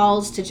 she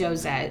calls to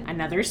Josette,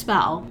 another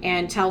spell,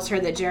 and tells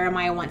her that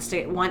Jeremiah wants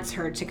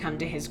her to come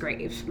to his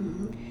grave.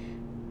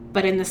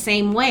 But in the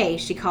same way,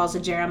 she calls to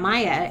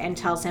Jeremiah and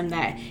tells him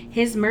that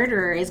his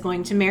murderer is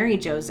going to marry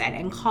Josette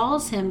and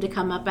calls him to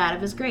come up out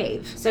of his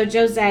grave. So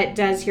Josette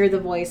does hear the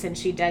voice and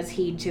she does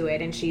heed to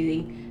it, and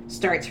she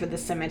starts for the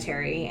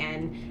cemetery.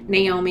 And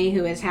Naomi,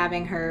 who is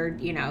having her,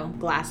 you know,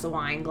 glass of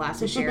wine,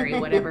 glass of sherry,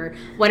 whatever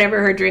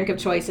her drink of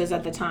choice is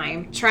at the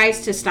time,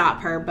 tries to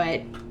stop her,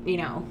 but, you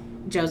know,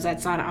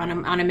 Josette's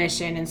on a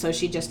mission, and so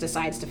she just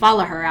decides to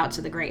follow her out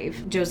to the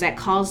grave. Josette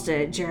calls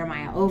to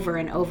Jeremiah over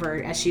and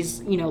over as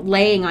she's, you know,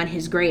 laying on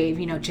his grave,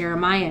 you know,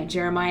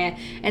 Jeremiah,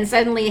 and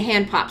suddenly a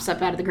hand pops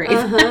up out of the grave.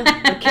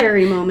 A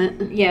Carrie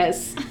moment.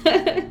 Yes.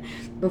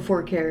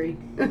 Before Carrie.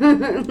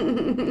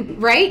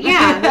 Right?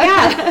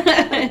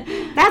 Yeah.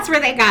 That's where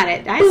they got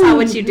it. I saw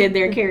what you did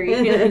there, Carrie.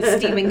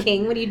 Stephen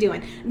King, what are you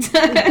doing?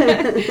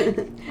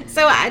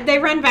 So they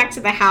run back to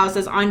the house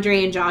as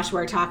Andre and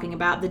Joshua are talking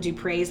about the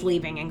Dupreys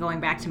leaving and going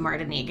back to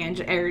Martinique.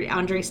 And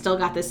Andre still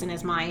got this in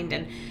his mind.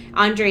 And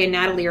Andre and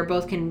Natalie are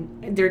both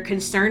they're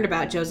concerned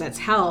about Josette's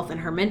health and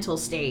her mental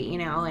state, you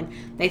know, and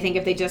they think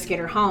if they just get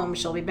her home,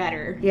 she'll be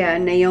better. Yeah,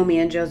 Naomi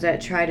and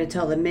Josette try to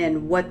tell the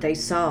men what they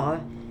saw.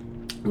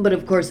 But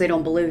of course, they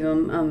don't believe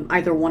him,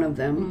 either one of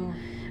them,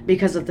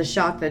 because of the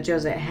shock that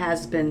Josette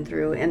has been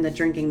through and the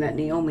drinking that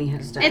Naomi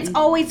has done. It's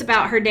always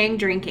about her dang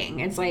drinking.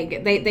 It's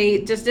like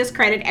they just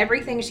discredit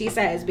everything she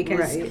says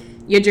because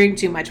you drink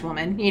too much,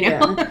 woman, you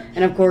know? Yeah.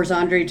 And of course,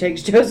 Andre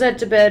takes Josette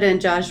to bed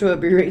and Joshua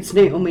berates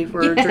Naomi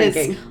for her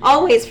drinking.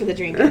 Always for the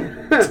drinking.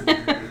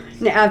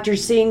 After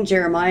seeing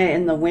Jeremiah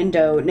in the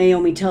window,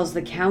 Naomi tells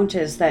the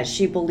Countess that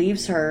she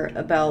believes her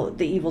about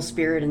the evil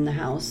spirit in the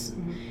house.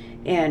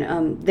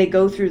 And they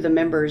go through the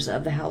members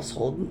of the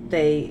household.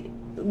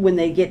 When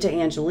they get to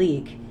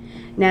Angelique,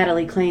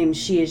 Natalie claims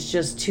she is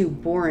just too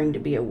boring to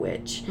be a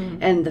witch.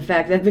 And the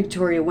fact that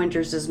Victoria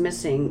Winters is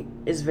missing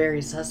is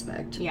very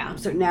suspect. Yeah.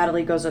 So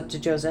Natalie goes up to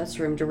Josette's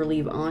room to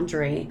relieve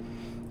Andre,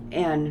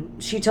 and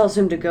she tells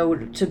him to go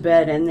to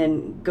bed and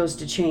then goes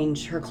to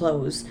change her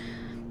clothes.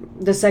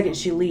 The second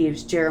she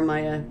leaves,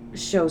 Jeremiah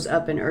shows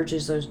up and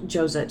urges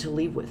Josette to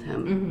leave with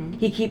him.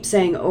 He keeps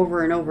saying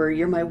over and over,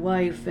 "You're my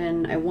wife,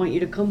 and I want you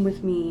to come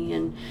with me."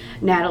 And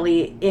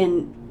Natalie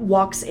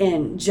walks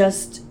in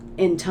just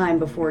in time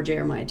before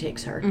Jeremiah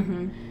takes her.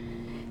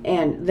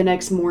 And the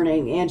next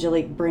morning,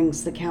 Angelique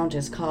brings the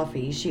Countess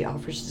coffee. She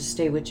offers to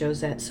stay with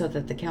Josette so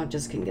that the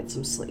Countess can get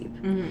some sleep.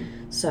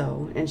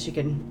 And she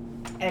can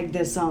egg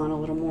this on a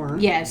little more.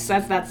 Yes,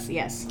 that's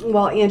yes.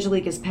 While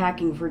Angelique is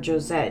packing for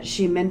Josette,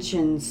 she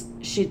mentions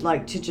she'd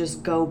like to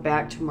just go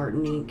back to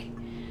Martinique.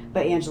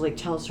 But Angelique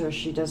tells her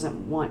she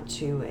doesn't want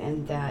to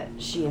and that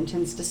she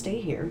intends to stay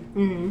here.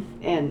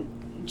 And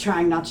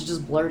trying not to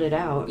just blurt it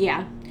out.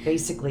 Yeah.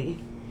 Basically.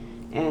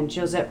 And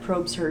Josette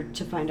probes her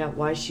to find out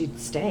why she'd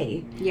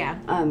stay. Yeah.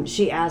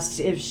 She asks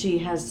if she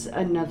has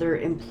another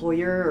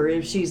employer or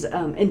if she's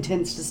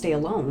intends to stay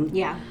alone.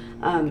 Yeah.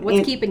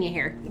 What's keeping you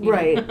here?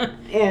 Right.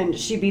 And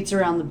she beats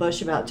around the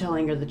bush about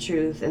telling her the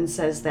truth and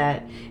says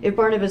that if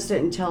Barnabas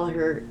didn't tell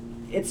her,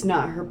 it's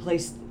not her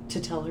place to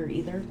tell her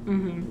either.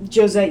 Mm-hmm.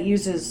 Josette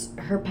uses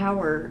her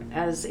power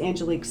as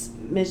Angelique's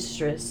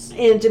mistress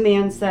and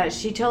demands that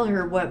she tell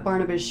her what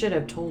Barnabas should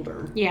have told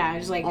her. Yeah,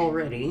 it's like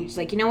already. She's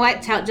like, you know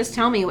what? Just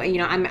tell me.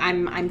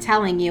 I'm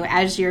telling you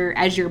as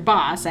your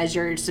boss, as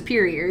your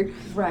superior.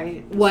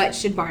 Right. What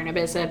should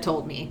Barnabas have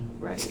told me?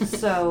 Right.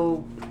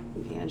 So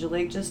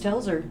Angelique just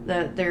tells her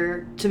that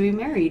they're to be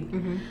married.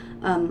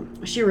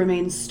 Mm-hmm. She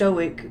remains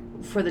stoic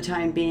for the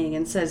time being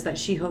and says that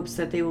she hopes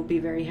that they will be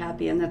very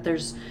happy and that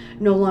there's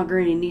no longer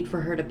any need for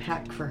her to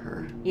pack for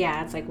her.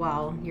 Yeah, it's like,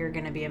 well, you're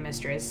going to be a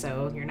mistress,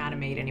 so you're not a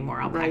maid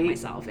anymore. I'll pack Right.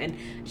 myself. And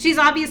she's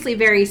obviously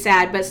very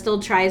sad, but still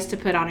tries to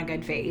put on a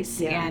good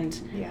face. Yeah. And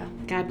Yeah.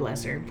 God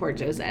bless her. Poor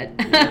Josette.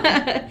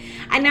 Yeah.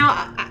 And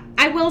now,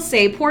 I will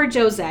say, poor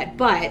Josette,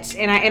 but,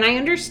 and I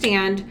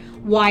understand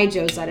why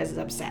Josette is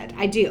upset.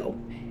 I do.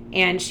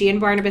 And she and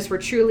Barnabas were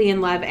truly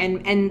in love,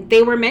 and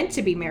they were meant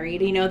to be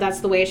married. You know, that's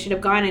the way it should have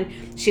gone.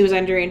 And she was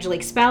under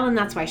Angelique's spell, and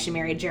that's why she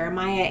married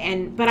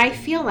Jeremiah. But I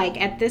feel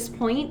like at this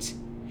point,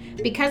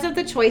 because of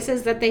the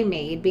choices that they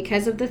made,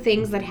 because of the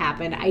things that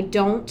happened,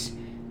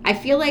 I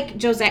feel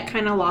like Josette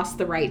kind of lost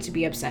the right to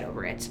be upset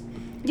over it.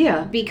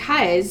 Yeah.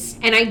 Because,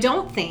 and I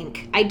don't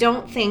think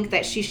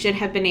that she should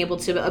have been able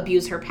to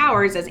abuse her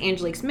powers as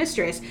Angelique's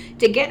mistress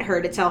to get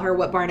her to tell her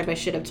what Barnabas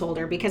should have told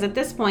her. Because at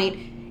this point,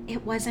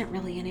 it wasn't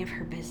really any of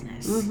her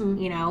business. Mm-hmm.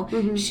 You know,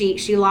 Mm-hmm.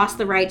 she lost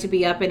the right to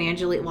be up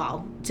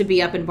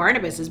in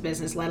Barnabas's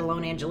business, let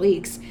alone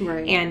Angelique's.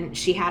 Right. And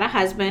she had a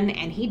husband,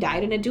 and he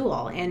died in a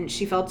duel, and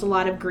she felt a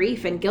lot of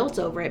grief and guilt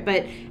over it.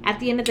 But at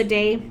the end of the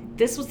day,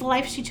 this was the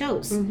life she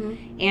chose.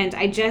 Mm-hmm. And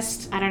I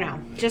don't know,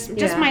 just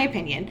Yeah. my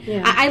opinion.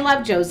 Yeah. I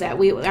love Josette.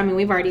 We've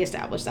already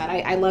established that.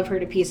 I love her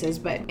to pieces.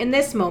 But in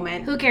this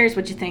moment, who cares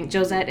what you think,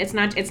 Josette? It's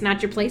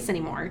not your place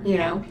anymore. You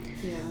know.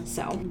 Yeah.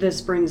 So This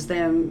brings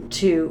them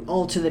to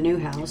the new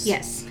house.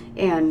 yes.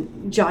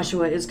 And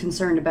Joshua is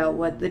concerned about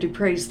what the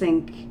Dupreys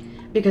think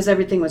because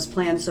everything was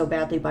planned so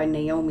badly by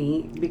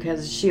Naomi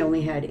because she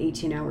only had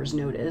 18 hours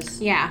notice.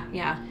 Yeah.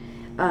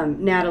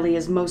 Natalie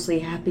is mostly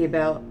happy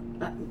about,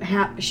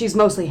 she's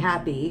mostly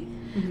happy,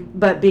 Mm-hmm.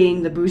 but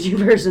being the bougie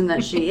person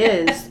that she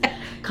is,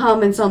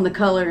 comments on the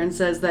color and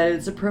says that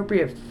it's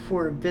appropriate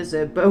for a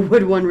visit, but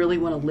would one really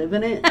want to live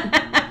in it?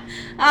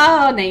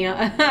 Oh,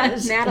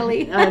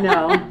 Natalie. I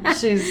know.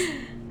 She's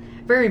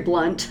very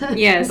blunt.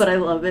 Yes. But I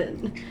love it.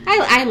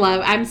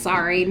 I'm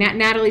sorry.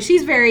 Natalie,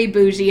 she's very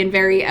bougie and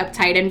very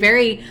uptight and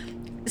very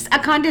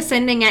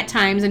condescending at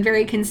times and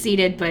very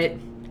conceited, but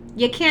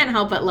you can't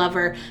help but love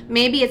her.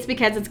 Maybe it's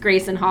because it's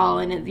Grayson Hall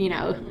and,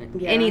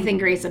 anything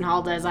Grayson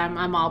Hall does,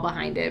 I'm all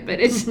behind it. But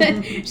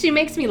it's she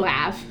makes me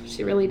laugh.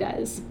 She really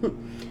does.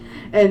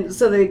 And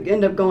so they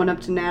end up going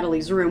up to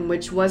Natalie's room,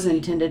 which was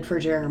intended for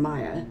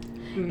Jeremiah.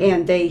 Mm-hmm.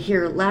 And they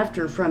hear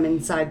laughter from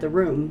inside the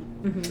room.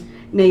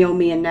 Mm-hmm.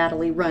 Naomi and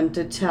Natalie run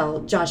to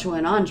tell Joshua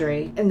and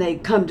Andre, and they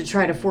come to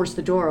try to force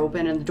the door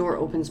open, and the door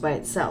opens by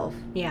itself.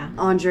 Yeah.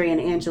 Andre and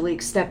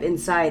Angelique step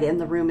inside, and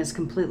the room is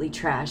completely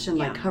trashed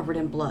and covered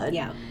in blood.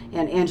 Yeah.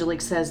 And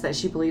Angelique says that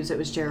she believes it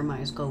was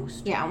Jeremiah's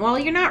ghost. Yeah, well,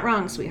 you're not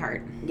wrong,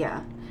 sweetheart.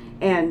 Yeah.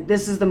 And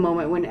this is the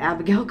moment when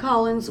Abigail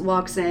Collins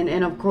walks in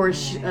and, of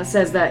course,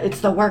 says that it's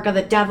the work of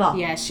the devil.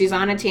 Yes, she's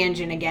on a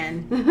tangent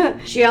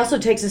again. She also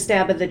takes a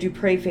stab at the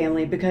Dupre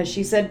family because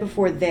she said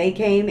before they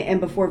came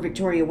and before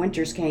Victoria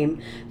Winters came,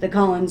 the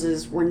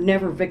Collinses were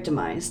never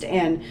victimized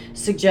and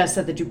suggests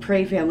that the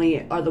Dupre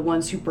family are the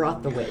ones who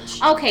brought the witch.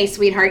 Okay,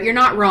 sweetheart, you're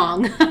not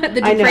wrong.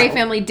 The Dupre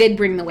family did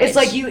bring the witch. It's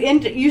like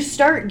you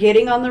start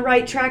getting on the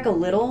right track a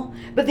little,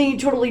 but then you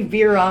totally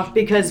veer off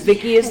because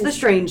Vicky is the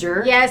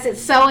stranger. Yes, it's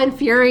so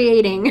infuriating.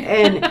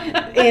 And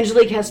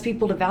Angelique has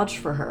people to vouch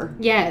for her.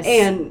 Yes.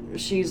 And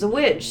she's a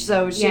witch,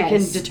 so she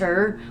can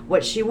deter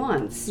what she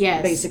wants.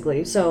 Yes.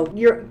 Basically. So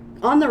you're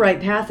on the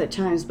right path at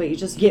times, but you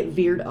just get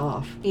veered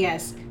off.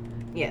 Yes.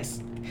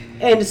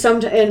 And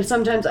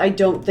sometimes I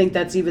don't think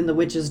that's even the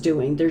witches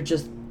doing. They're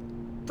just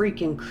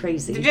freaking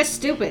crazy. They're just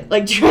stupid.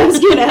 Like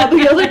Transky and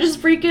Abigail, they're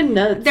just freaking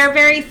nuts. They're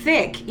very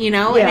thick,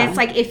 Yeah. And it's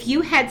like if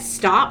you had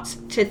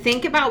stopped to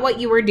think about what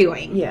you were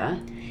doing. Yeah.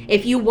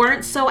 If you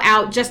weren't so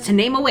out just to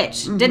name a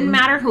witch, didn't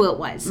matter who it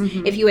was.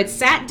 Mm-hmm. If you had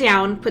sat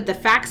down, put the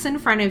facts in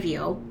front of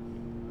you,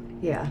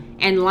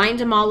 and lined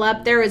them all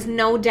up, there is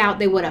no doubt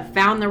they would have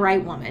found the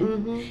right woman.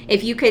 Mm-hmm.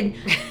 If you could,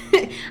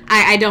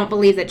 I don't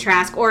believe that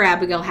Trask or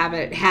Abigail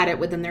had it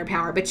within their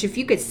power, but if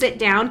you could sit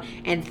down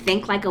and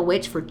think like a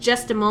witch for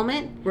just a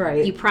moment,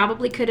 right, you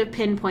probably could have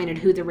pinpointed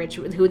who the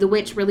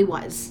witch really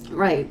was.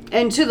 Right,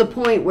 and to the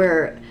point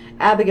where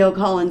Abigail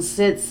Collins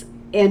sits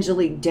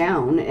Angelique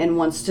down and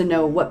wants to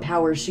know what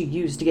powers she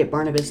used to get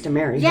Barnabas to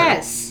marry her.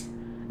 Yes.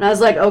 And I was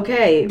like,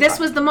 okay. This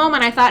was the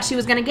moment I thought she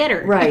was going to get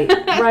her.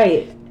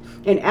 Right.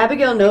 And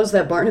Abigail knows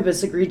that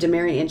Barnabas agreed to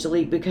marry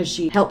Angelique because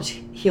she helped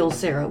heal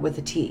Sarah with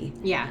a tea.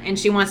 Yeah, and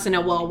she wants to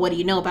know, well, what do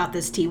you know about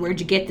this tea?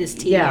 Where'd you get this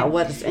tea? Yeah, and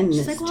what's in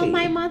she's this like, tea?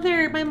 well,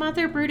 my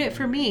mother brewed it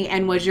for me.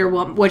 And was your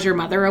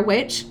mother a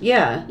witch?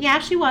 Yeah. Yeah,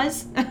 she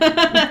was.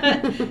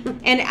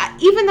 And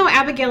even though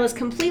Abigail is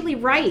completely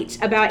right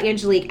about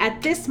Angelique,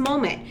 at this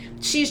moment,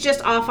 she's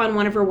just off on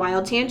one of her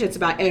wild tangents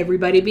about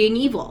everybody being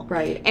evil.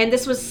 Right. And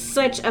this was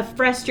such a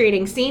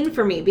frustrating scene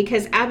for me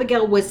because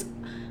Abigail was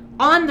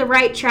on the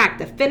right track.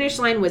 The finish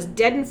line was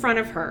dead in front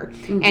of her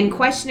and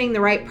questioning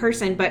the right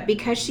person, but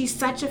because she's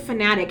such a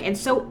fanatic and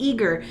so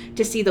eager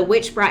to see the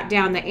witch brought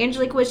down, that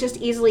Angelique was just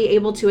easily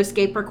able to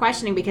escape her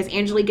questioning because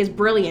Angelique is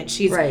brilliant.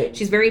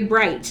 She's very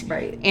bright.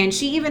 Right. And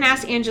she even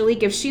asked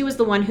Angelique if she was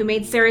the one who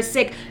made Sarah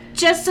sick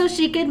just so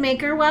she could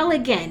make her well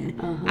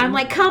again. I'm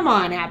like, come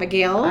on,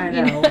 Abigail. I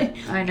know.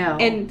 I know.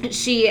 And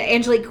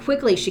Angelique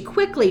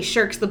quickly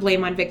shirks the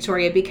blame on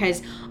Victoria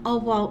because, oh,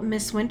 well,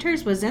 Miss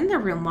Winters was in the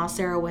room while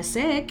Sarah was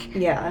sick.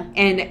 Yeah.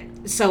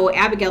 And so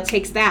Abigail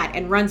takes that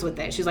and runs with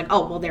it. She's like,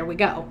 oh, well, there we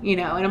go.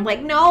 And I'm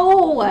like,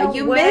 no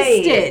you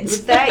missed it. It's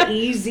that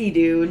easy,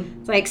 dude.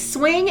 It's like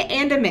swing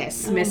and a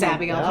miss, Miss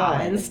Abigail God.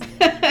 Collins.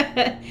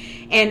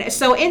 And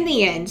so in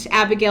the end,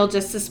 Abigail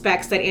just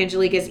suspects that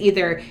Angelique is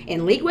either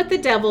in league with the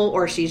devil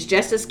or she's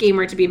just a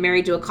schemer to be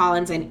married to a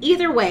Collins. And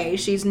either way,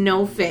 she's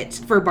no fit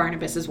for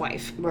Barnabas's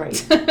wife.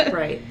 Right.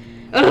 Right.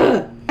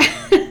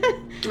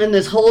 And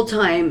this whole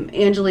time,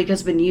 Angelique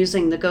has been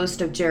using the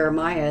ghost of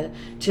Jeremiah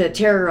to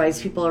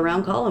terrorize people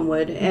around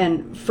Collinwood.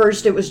 And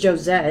first it was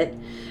Josette.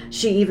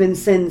 She even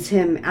sends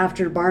him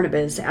after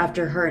Barnabas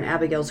after her and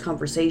Abigail's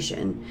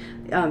conversation.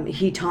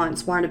 He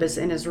taunts Barnabas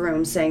in his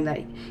room, saying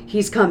that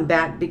he's come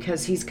back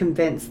because he's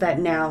convinced that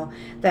now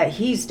that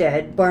he's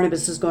dead,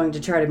 Barnabas is going to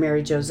try to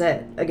marry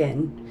Josette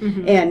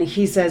again. And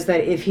he says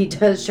that if he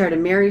does try to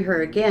marry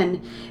her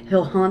again,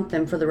 he'll haunt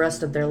them for the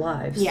rest of their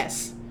lives.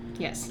 Yes.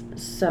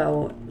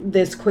 So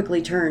this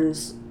quickly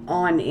turns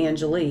on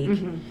Angelique.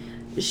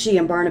 She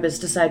and Barnabas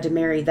decide to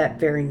marry that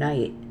very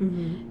night.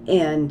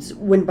 And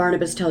when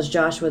Barnabas tells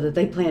Joshua that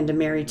they plan to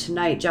marry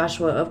tonight,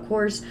 Joshua, of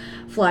course,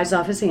 flies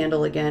off his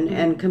handle again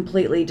and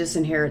completely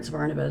disinherits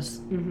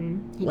Barnabas.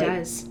 He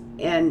does.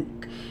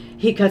 And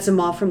he cuts him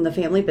off from the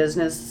family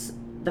business,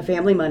 the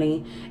family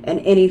money, and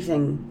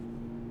anything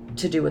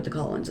to do with the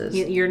Collinses.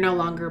 You're no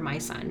longer my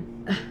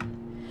son.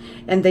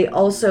 And they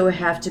also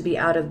have to be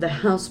out of the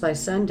house by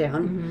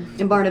sundown.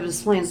 And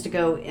Barnabas plans to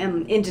go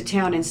into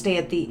town and stay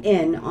at the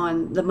inn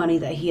on the money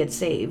that he had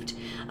saved.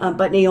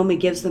 But Naomi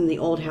gives them the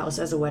old house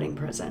as a wedding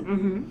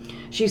present.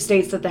 She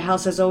states that the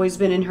house has always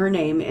been in her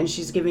name and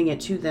she's giving it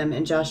to them,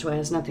 and Joshua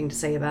has nothing to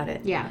say about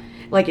it. Yeah.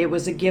 Like it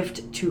was a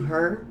gift to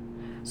her,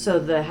 so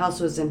the house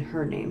was in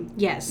her name.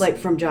 Yes. Like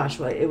from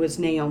Joshua, it was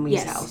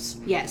Naomi's house.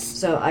 Yes.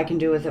 So I can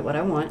do with it what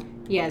I want.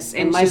 Yes.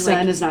 And my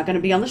son is not going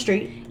to be on the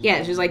street.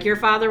 Yeah, she's like, your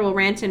father will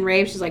rant and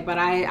rave. She's like, but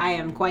I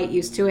am quite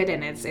used to it,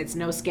 and it's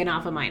no skin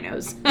off of my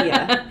nose.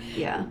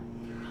 Yeah.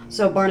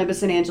 So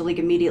Barnabas and Angelique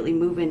immediately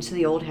move into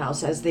the old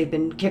house as they've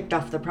been kicked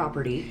off the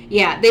property.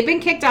 Yeah, they've been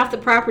kicked off the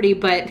property,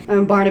 but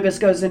Barnabas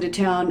goes into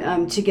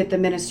town to get the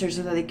ministers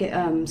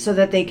so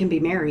that they can be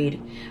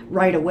married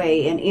right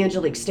away, and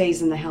Angelique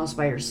stays in the house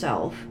by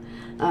herself.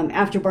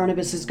 After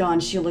Barnabas is gone,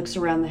 she looks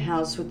around the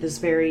house with this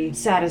very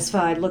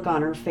satisfied look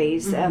on her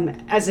face,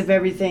 as if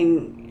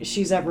everything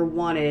she's ever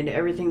wanted,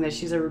 everything that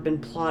she's ever been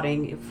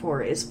plotting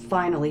for is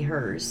finally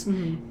hers.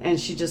 And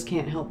she just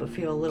can't help but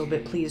feel a little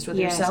bit pleased with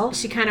herself.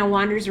 She kind of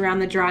wanders around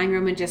the drawing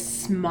room and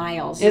just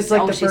smiles. It's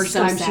like the first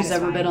time she's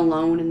ever been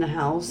alone in the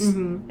house.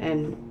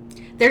 And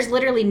there's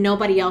literally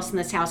nobody else in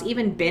this house.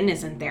 Even Ben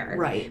isn't there.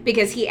 Right.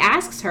 Because he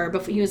asks her,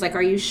 but he was like,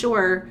 are you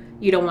sure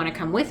you don't want to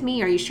come with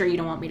me? Are you sure you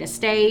don't want me to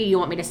stay? You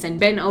want me to send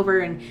Ben over?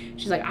 And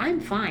she's like, I'm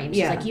fine.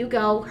 She's like, you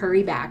go,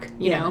 hurry back,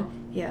 you know?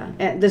 Yeah.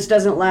 And this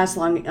doesn't last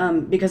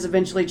long because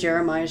eventually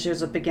Jeremiah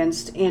shows up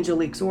against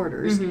Angelique's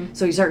orders.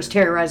 So he starts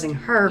terrorizing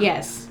her.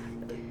 Yes.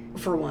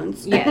 For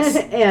once. Yes.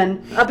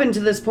 And up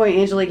until this point,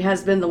 Angelique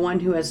has been the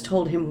one who has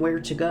told him where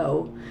to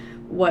go,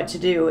 what to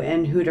do,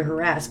 and who to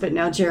harass. But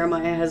now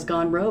Jeremiah has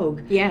gone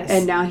rogue. Yes.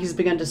 And now he's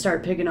begun to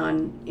start picking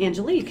on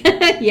Angelique.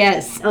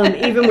 Yes.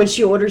 Even when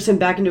she orders him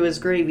back into his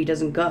grave, he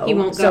doesn't go. He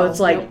won't go. So it's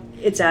like,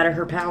 it's out of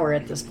her power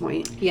at this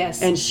point.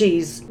 Yes. And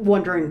she's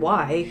wondering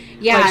why.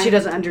 Yeah. Like, she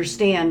doesn't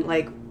understand,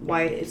 like,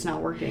 why it's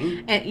not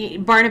working.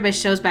 And Barnabas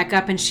shows back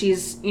up, and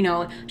she's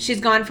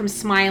gone from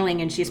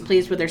smiling and she's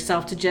pleased with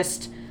herself to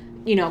just,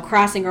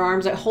 crossing her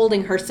arms,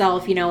 holding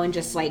herself, and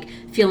just like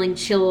feeling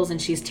chills,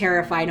 and she's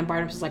terrified. And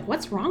Barnabas is like,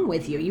 what's wrong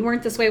with you? You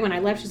weren't this way when I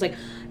left. She's like,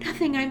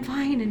 nothing, I'm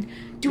fine. And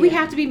do we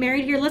have to be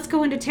married here? Let's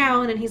go into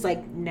town. And he's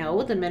like,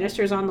 no, the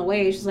minister's on the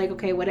way. She's like,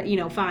 okay, what,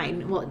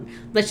 fine. Well,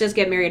 let's just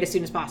get married as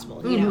soon as possible,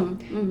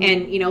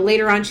 And,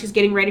 later on she's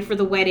getting ready for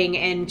the wedding,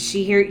 and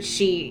she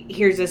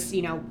hears this,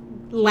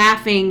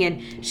 laughing,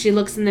 and she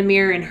looks in the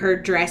mirror and her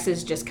dress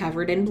is just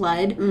covered in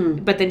blood.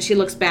 But then she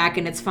looks back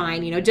and it's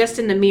fine, just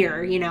in the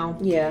mirror,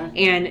 Yeah.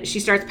 And she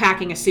starts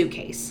packing a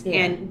suitcase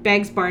Yeah. and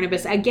begs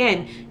Barnabas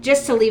again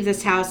just to leave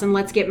this house and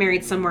let's get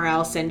married somewhere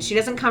else. And she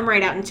doesn't come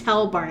right out and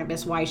tell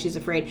Barnabas why she's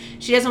afraid.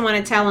 She doesn't want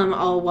to tell him,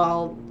 oh,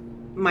 well,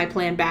 my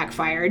plan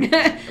backfired.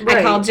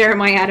 I called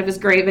Jeremiah out of his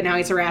grave and now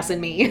he's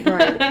harassing me.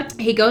 Right.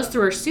 He goes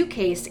through her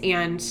suitcase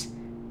and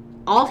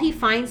all he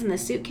finds in the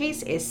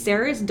suitcase is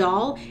Sarah's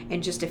doll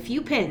and just a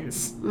few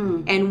pins,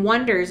 and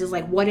wonders, is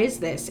like, what is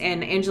this?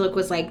 And Angelique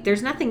was like,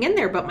 there's nothing in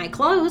there but my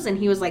clothes. And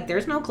he was like,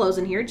 there's no clothes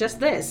in here, just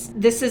this.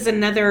 This is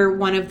another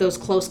one of those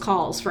close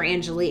calls for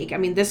Angelique. I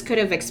mean, this could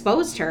have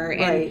exposed her,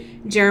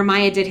 and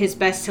Jeremiah did his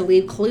best to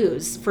leave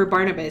clues for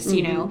Barnabas,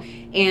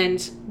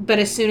 but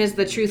as soon as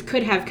the truth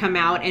could have come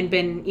out and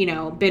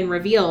been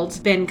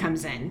revealed, Ben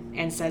comes in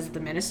and says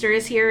the minister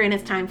is here and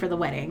it's time for the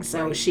wedding.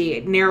 So she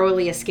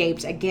narrowly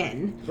escaped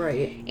again.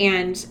 Right.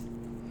 And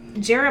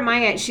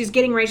Jeremiah, she's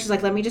getting ready. She's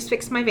like, let me just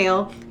fix my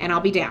veil and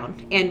I'll be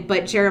down.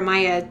 But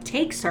Jeremiah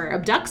takes her,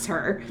 abducts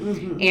her,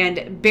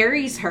 and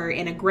buries her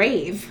in a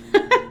grave.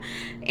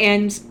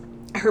 And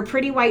her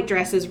pretty white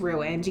dress is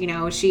ruined.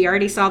 She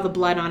already saw the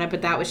blood on it,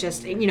 but that was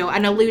just,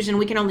 an illusion.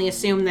 We can only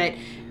assume that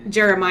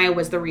Jeremiah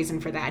was the reason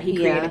for that. He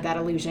created that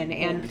illusion.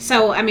 And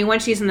so, I mean,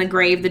 once she's in the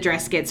grave, the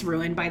dress gets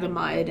ruined by the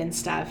mud and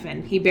stuff,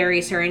 and he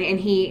buries her, and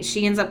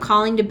she ends up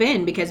calling to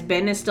Ben because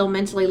Ben is still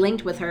mentally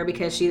linked with her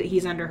because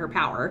he's under her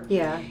power.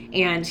 Yeah.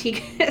 And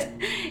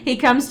he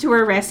comes to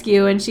her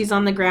rescue, and she's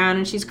on the ground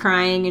and she's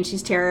crying and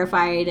she's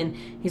terrified, and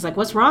he's like,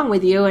 what's wrong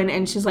with you?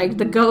 And she's like,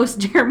 the ghost,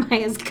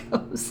 Jeremiah's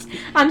ghost.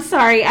 I'm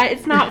sorry,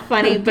 it's not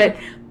funny, but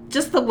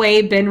just the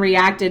way Ben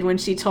reacted when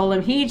she told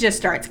him, he just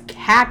starts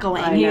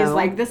cackling. He's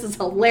like, this is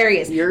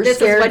hilarious.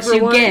 This is what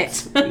you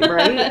get.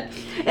 Right?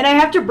 And I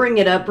have to bring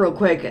it up real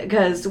quick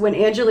because when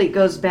Angelique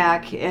goes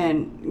back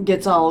and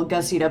gets all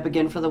gussied up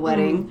again for the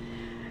wedding,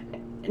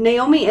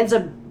 Naomi ends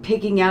up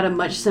picking out a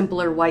much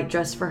simpler white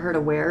dress for her to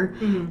wear.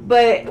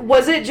 But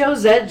was it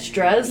Josette's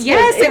dress?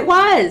 Yes, it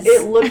was.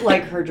 It looked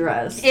like her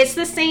dress. It's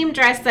the same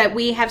dress that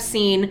we have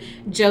seen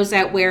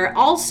Josette wear.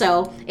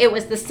 Also, it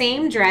was the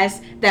same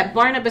dress that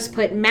Barnabas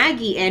put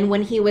Maggie in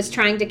when he was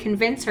trying to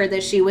convince her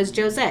that she was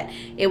Josette.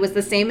 It was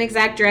the same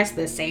exact dress,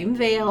 the same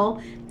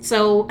veil.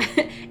 So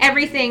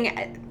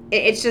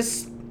it's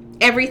just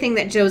everything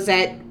that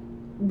Josette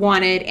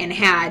wanted and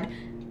had.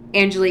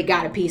 Angelique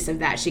got a piece of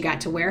that. She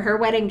got to wear her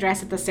wedding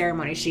dress at the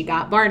ceremony. She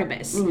got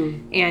Barnabas.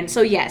 And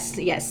so yes,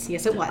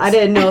 it was. I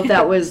didn't know if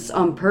that was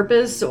on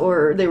purpose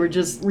or they were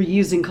just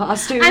reusing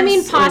costumes. I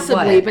mean,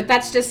 possibly, but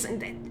that's just,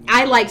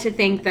 I like to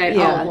think that,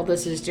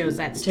 this is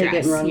Josette's dress. Take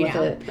it and run with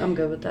it. I'm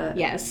good with that.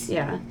 Yes.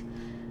 Yeah.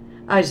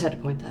 I just had to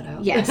point that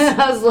out. Yes.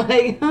 I was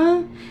like,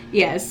 huh?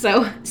 Yes.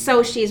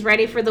 So she's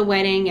ready for the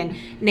wedding, and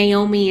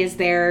Naomi is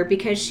there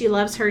because she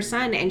loves her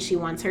son and she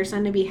wants her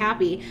son to be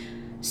happy.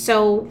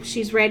 So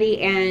she's ready,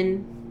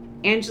 and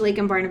Angelique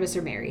and Barnabas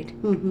are married.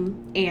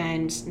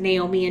 And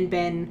Naomi and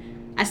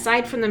Ben,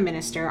 aside from the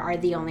minister, are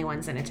the only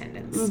ones in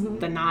attendance.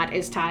 The knot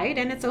is tied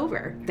and it's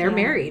over. They're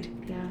married.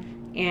 Yeah.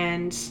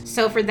 And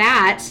so for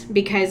that,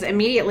 because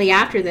immediately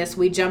after this,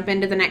 we jump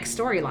into the next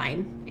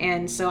storyline.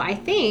 And so I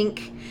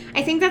think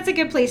that's a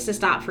good place to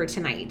stop for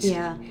tonight.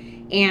 Yeah.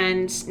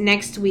 And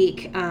next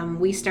week,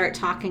 we start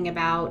talking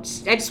about,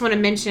 I just want to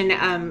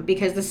mention,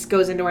 because this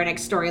goes into our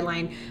next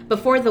storyline,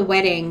 before the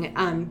wedding,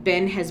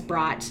 Ben has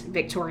brought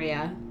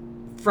Victoria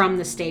from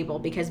the stable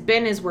because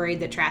Ben is worried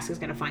that Trask is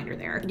going to find her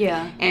there.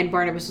 Yeah. And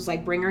Barnabas was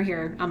like, bring her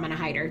here. I'm going to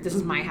hide her. This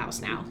is my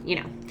house now,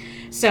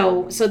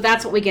 So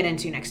that's what we get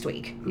into next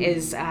week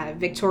is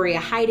Victoria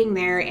hiding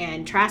there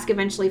and Trask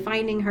eventually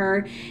finding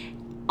her.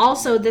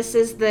 Also, this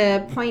is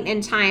the point in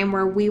time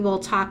where we will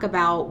talk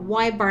about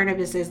why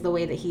Barnabas is the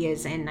way that he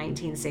is in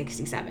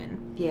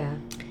 1967. Yeah.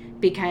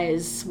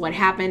 Because what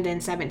happened in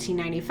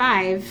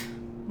 1795,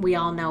 we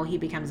all know he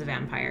becomes a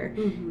vampire.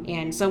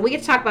 And so we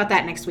get to talk about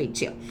that next week,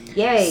 too.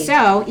 Yay.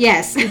 So,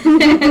 yes.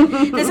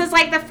 This is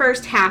like the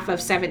first half of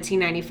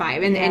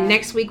 1795. And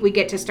next week we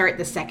get to start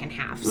the second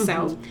half.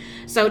 So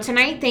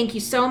tonight, thank you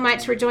so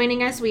much for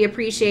joining us. We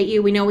appreciate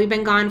you. We know we've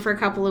been gone for a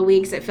couple of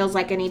weeks. It feels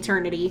like an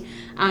eternity.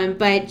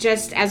 But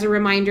just as a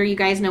reminder, you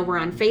guys know we're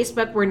on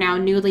Facebook. We're now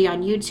newly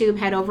on YouTube.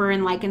 Head over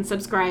and like and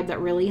subscribe. That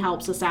really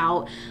helps us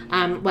out.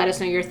 Let us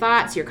know your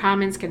thoughts, your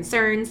comments,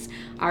 concerns.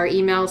 Our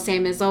email,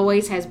 same as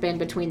always, has been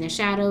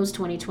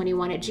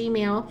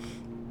betweenthe2021@gmail.com.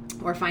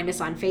 Or find us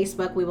on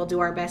Facebook. We will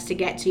do our best to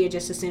get to you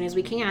just as soon as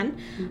we can.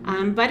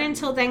 But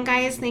until then,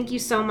 guys, thank you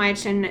so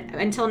much. And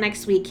until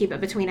next week, keep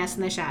it between us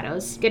and the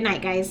shadows. Good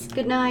night, guys.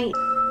 Good night.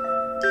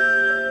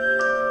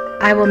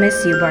 I will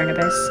miss you,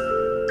 Barnabas.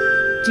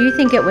 Do you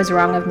think it was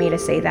wrong of me to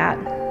say that?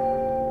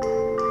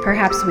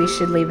 Perhaps we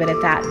should leave it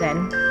at that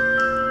then.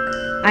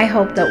 I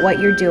hope that what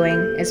you're doing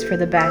is for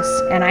the best,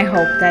 and I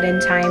hope that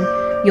in time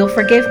you'll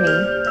forgive me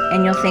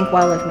and you'll think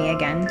well of me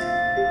again.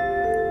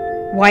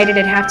 Why did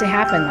it have to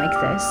happen like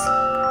this?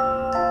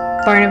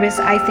 Barnabas,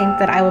 I think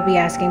that I will be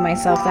asking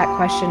myself that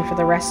question for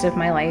the rest of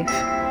my life.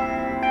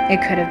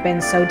 It could have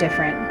been so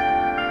different.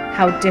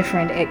 how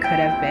different it could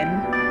have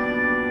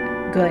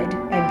been. Good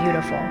and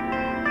beautiful.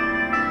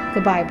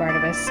 Goodbye,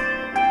 Barnabas.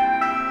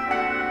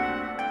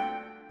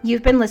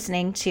 You've been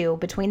listening to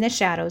Between the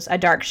Shadows, a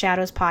Dark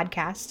Shadows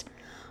podcast.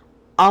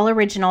 All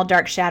original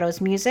Dark Shadows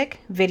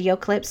music, video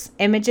clips,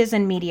 images,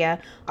 and media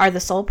are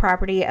the sole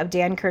property of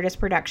Dan Curtis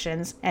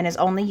Productions and is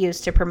only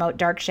used to promote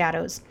Dark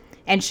Shadows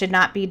and should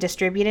not be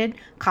distributed,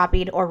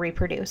 copied, or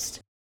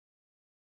reproduced.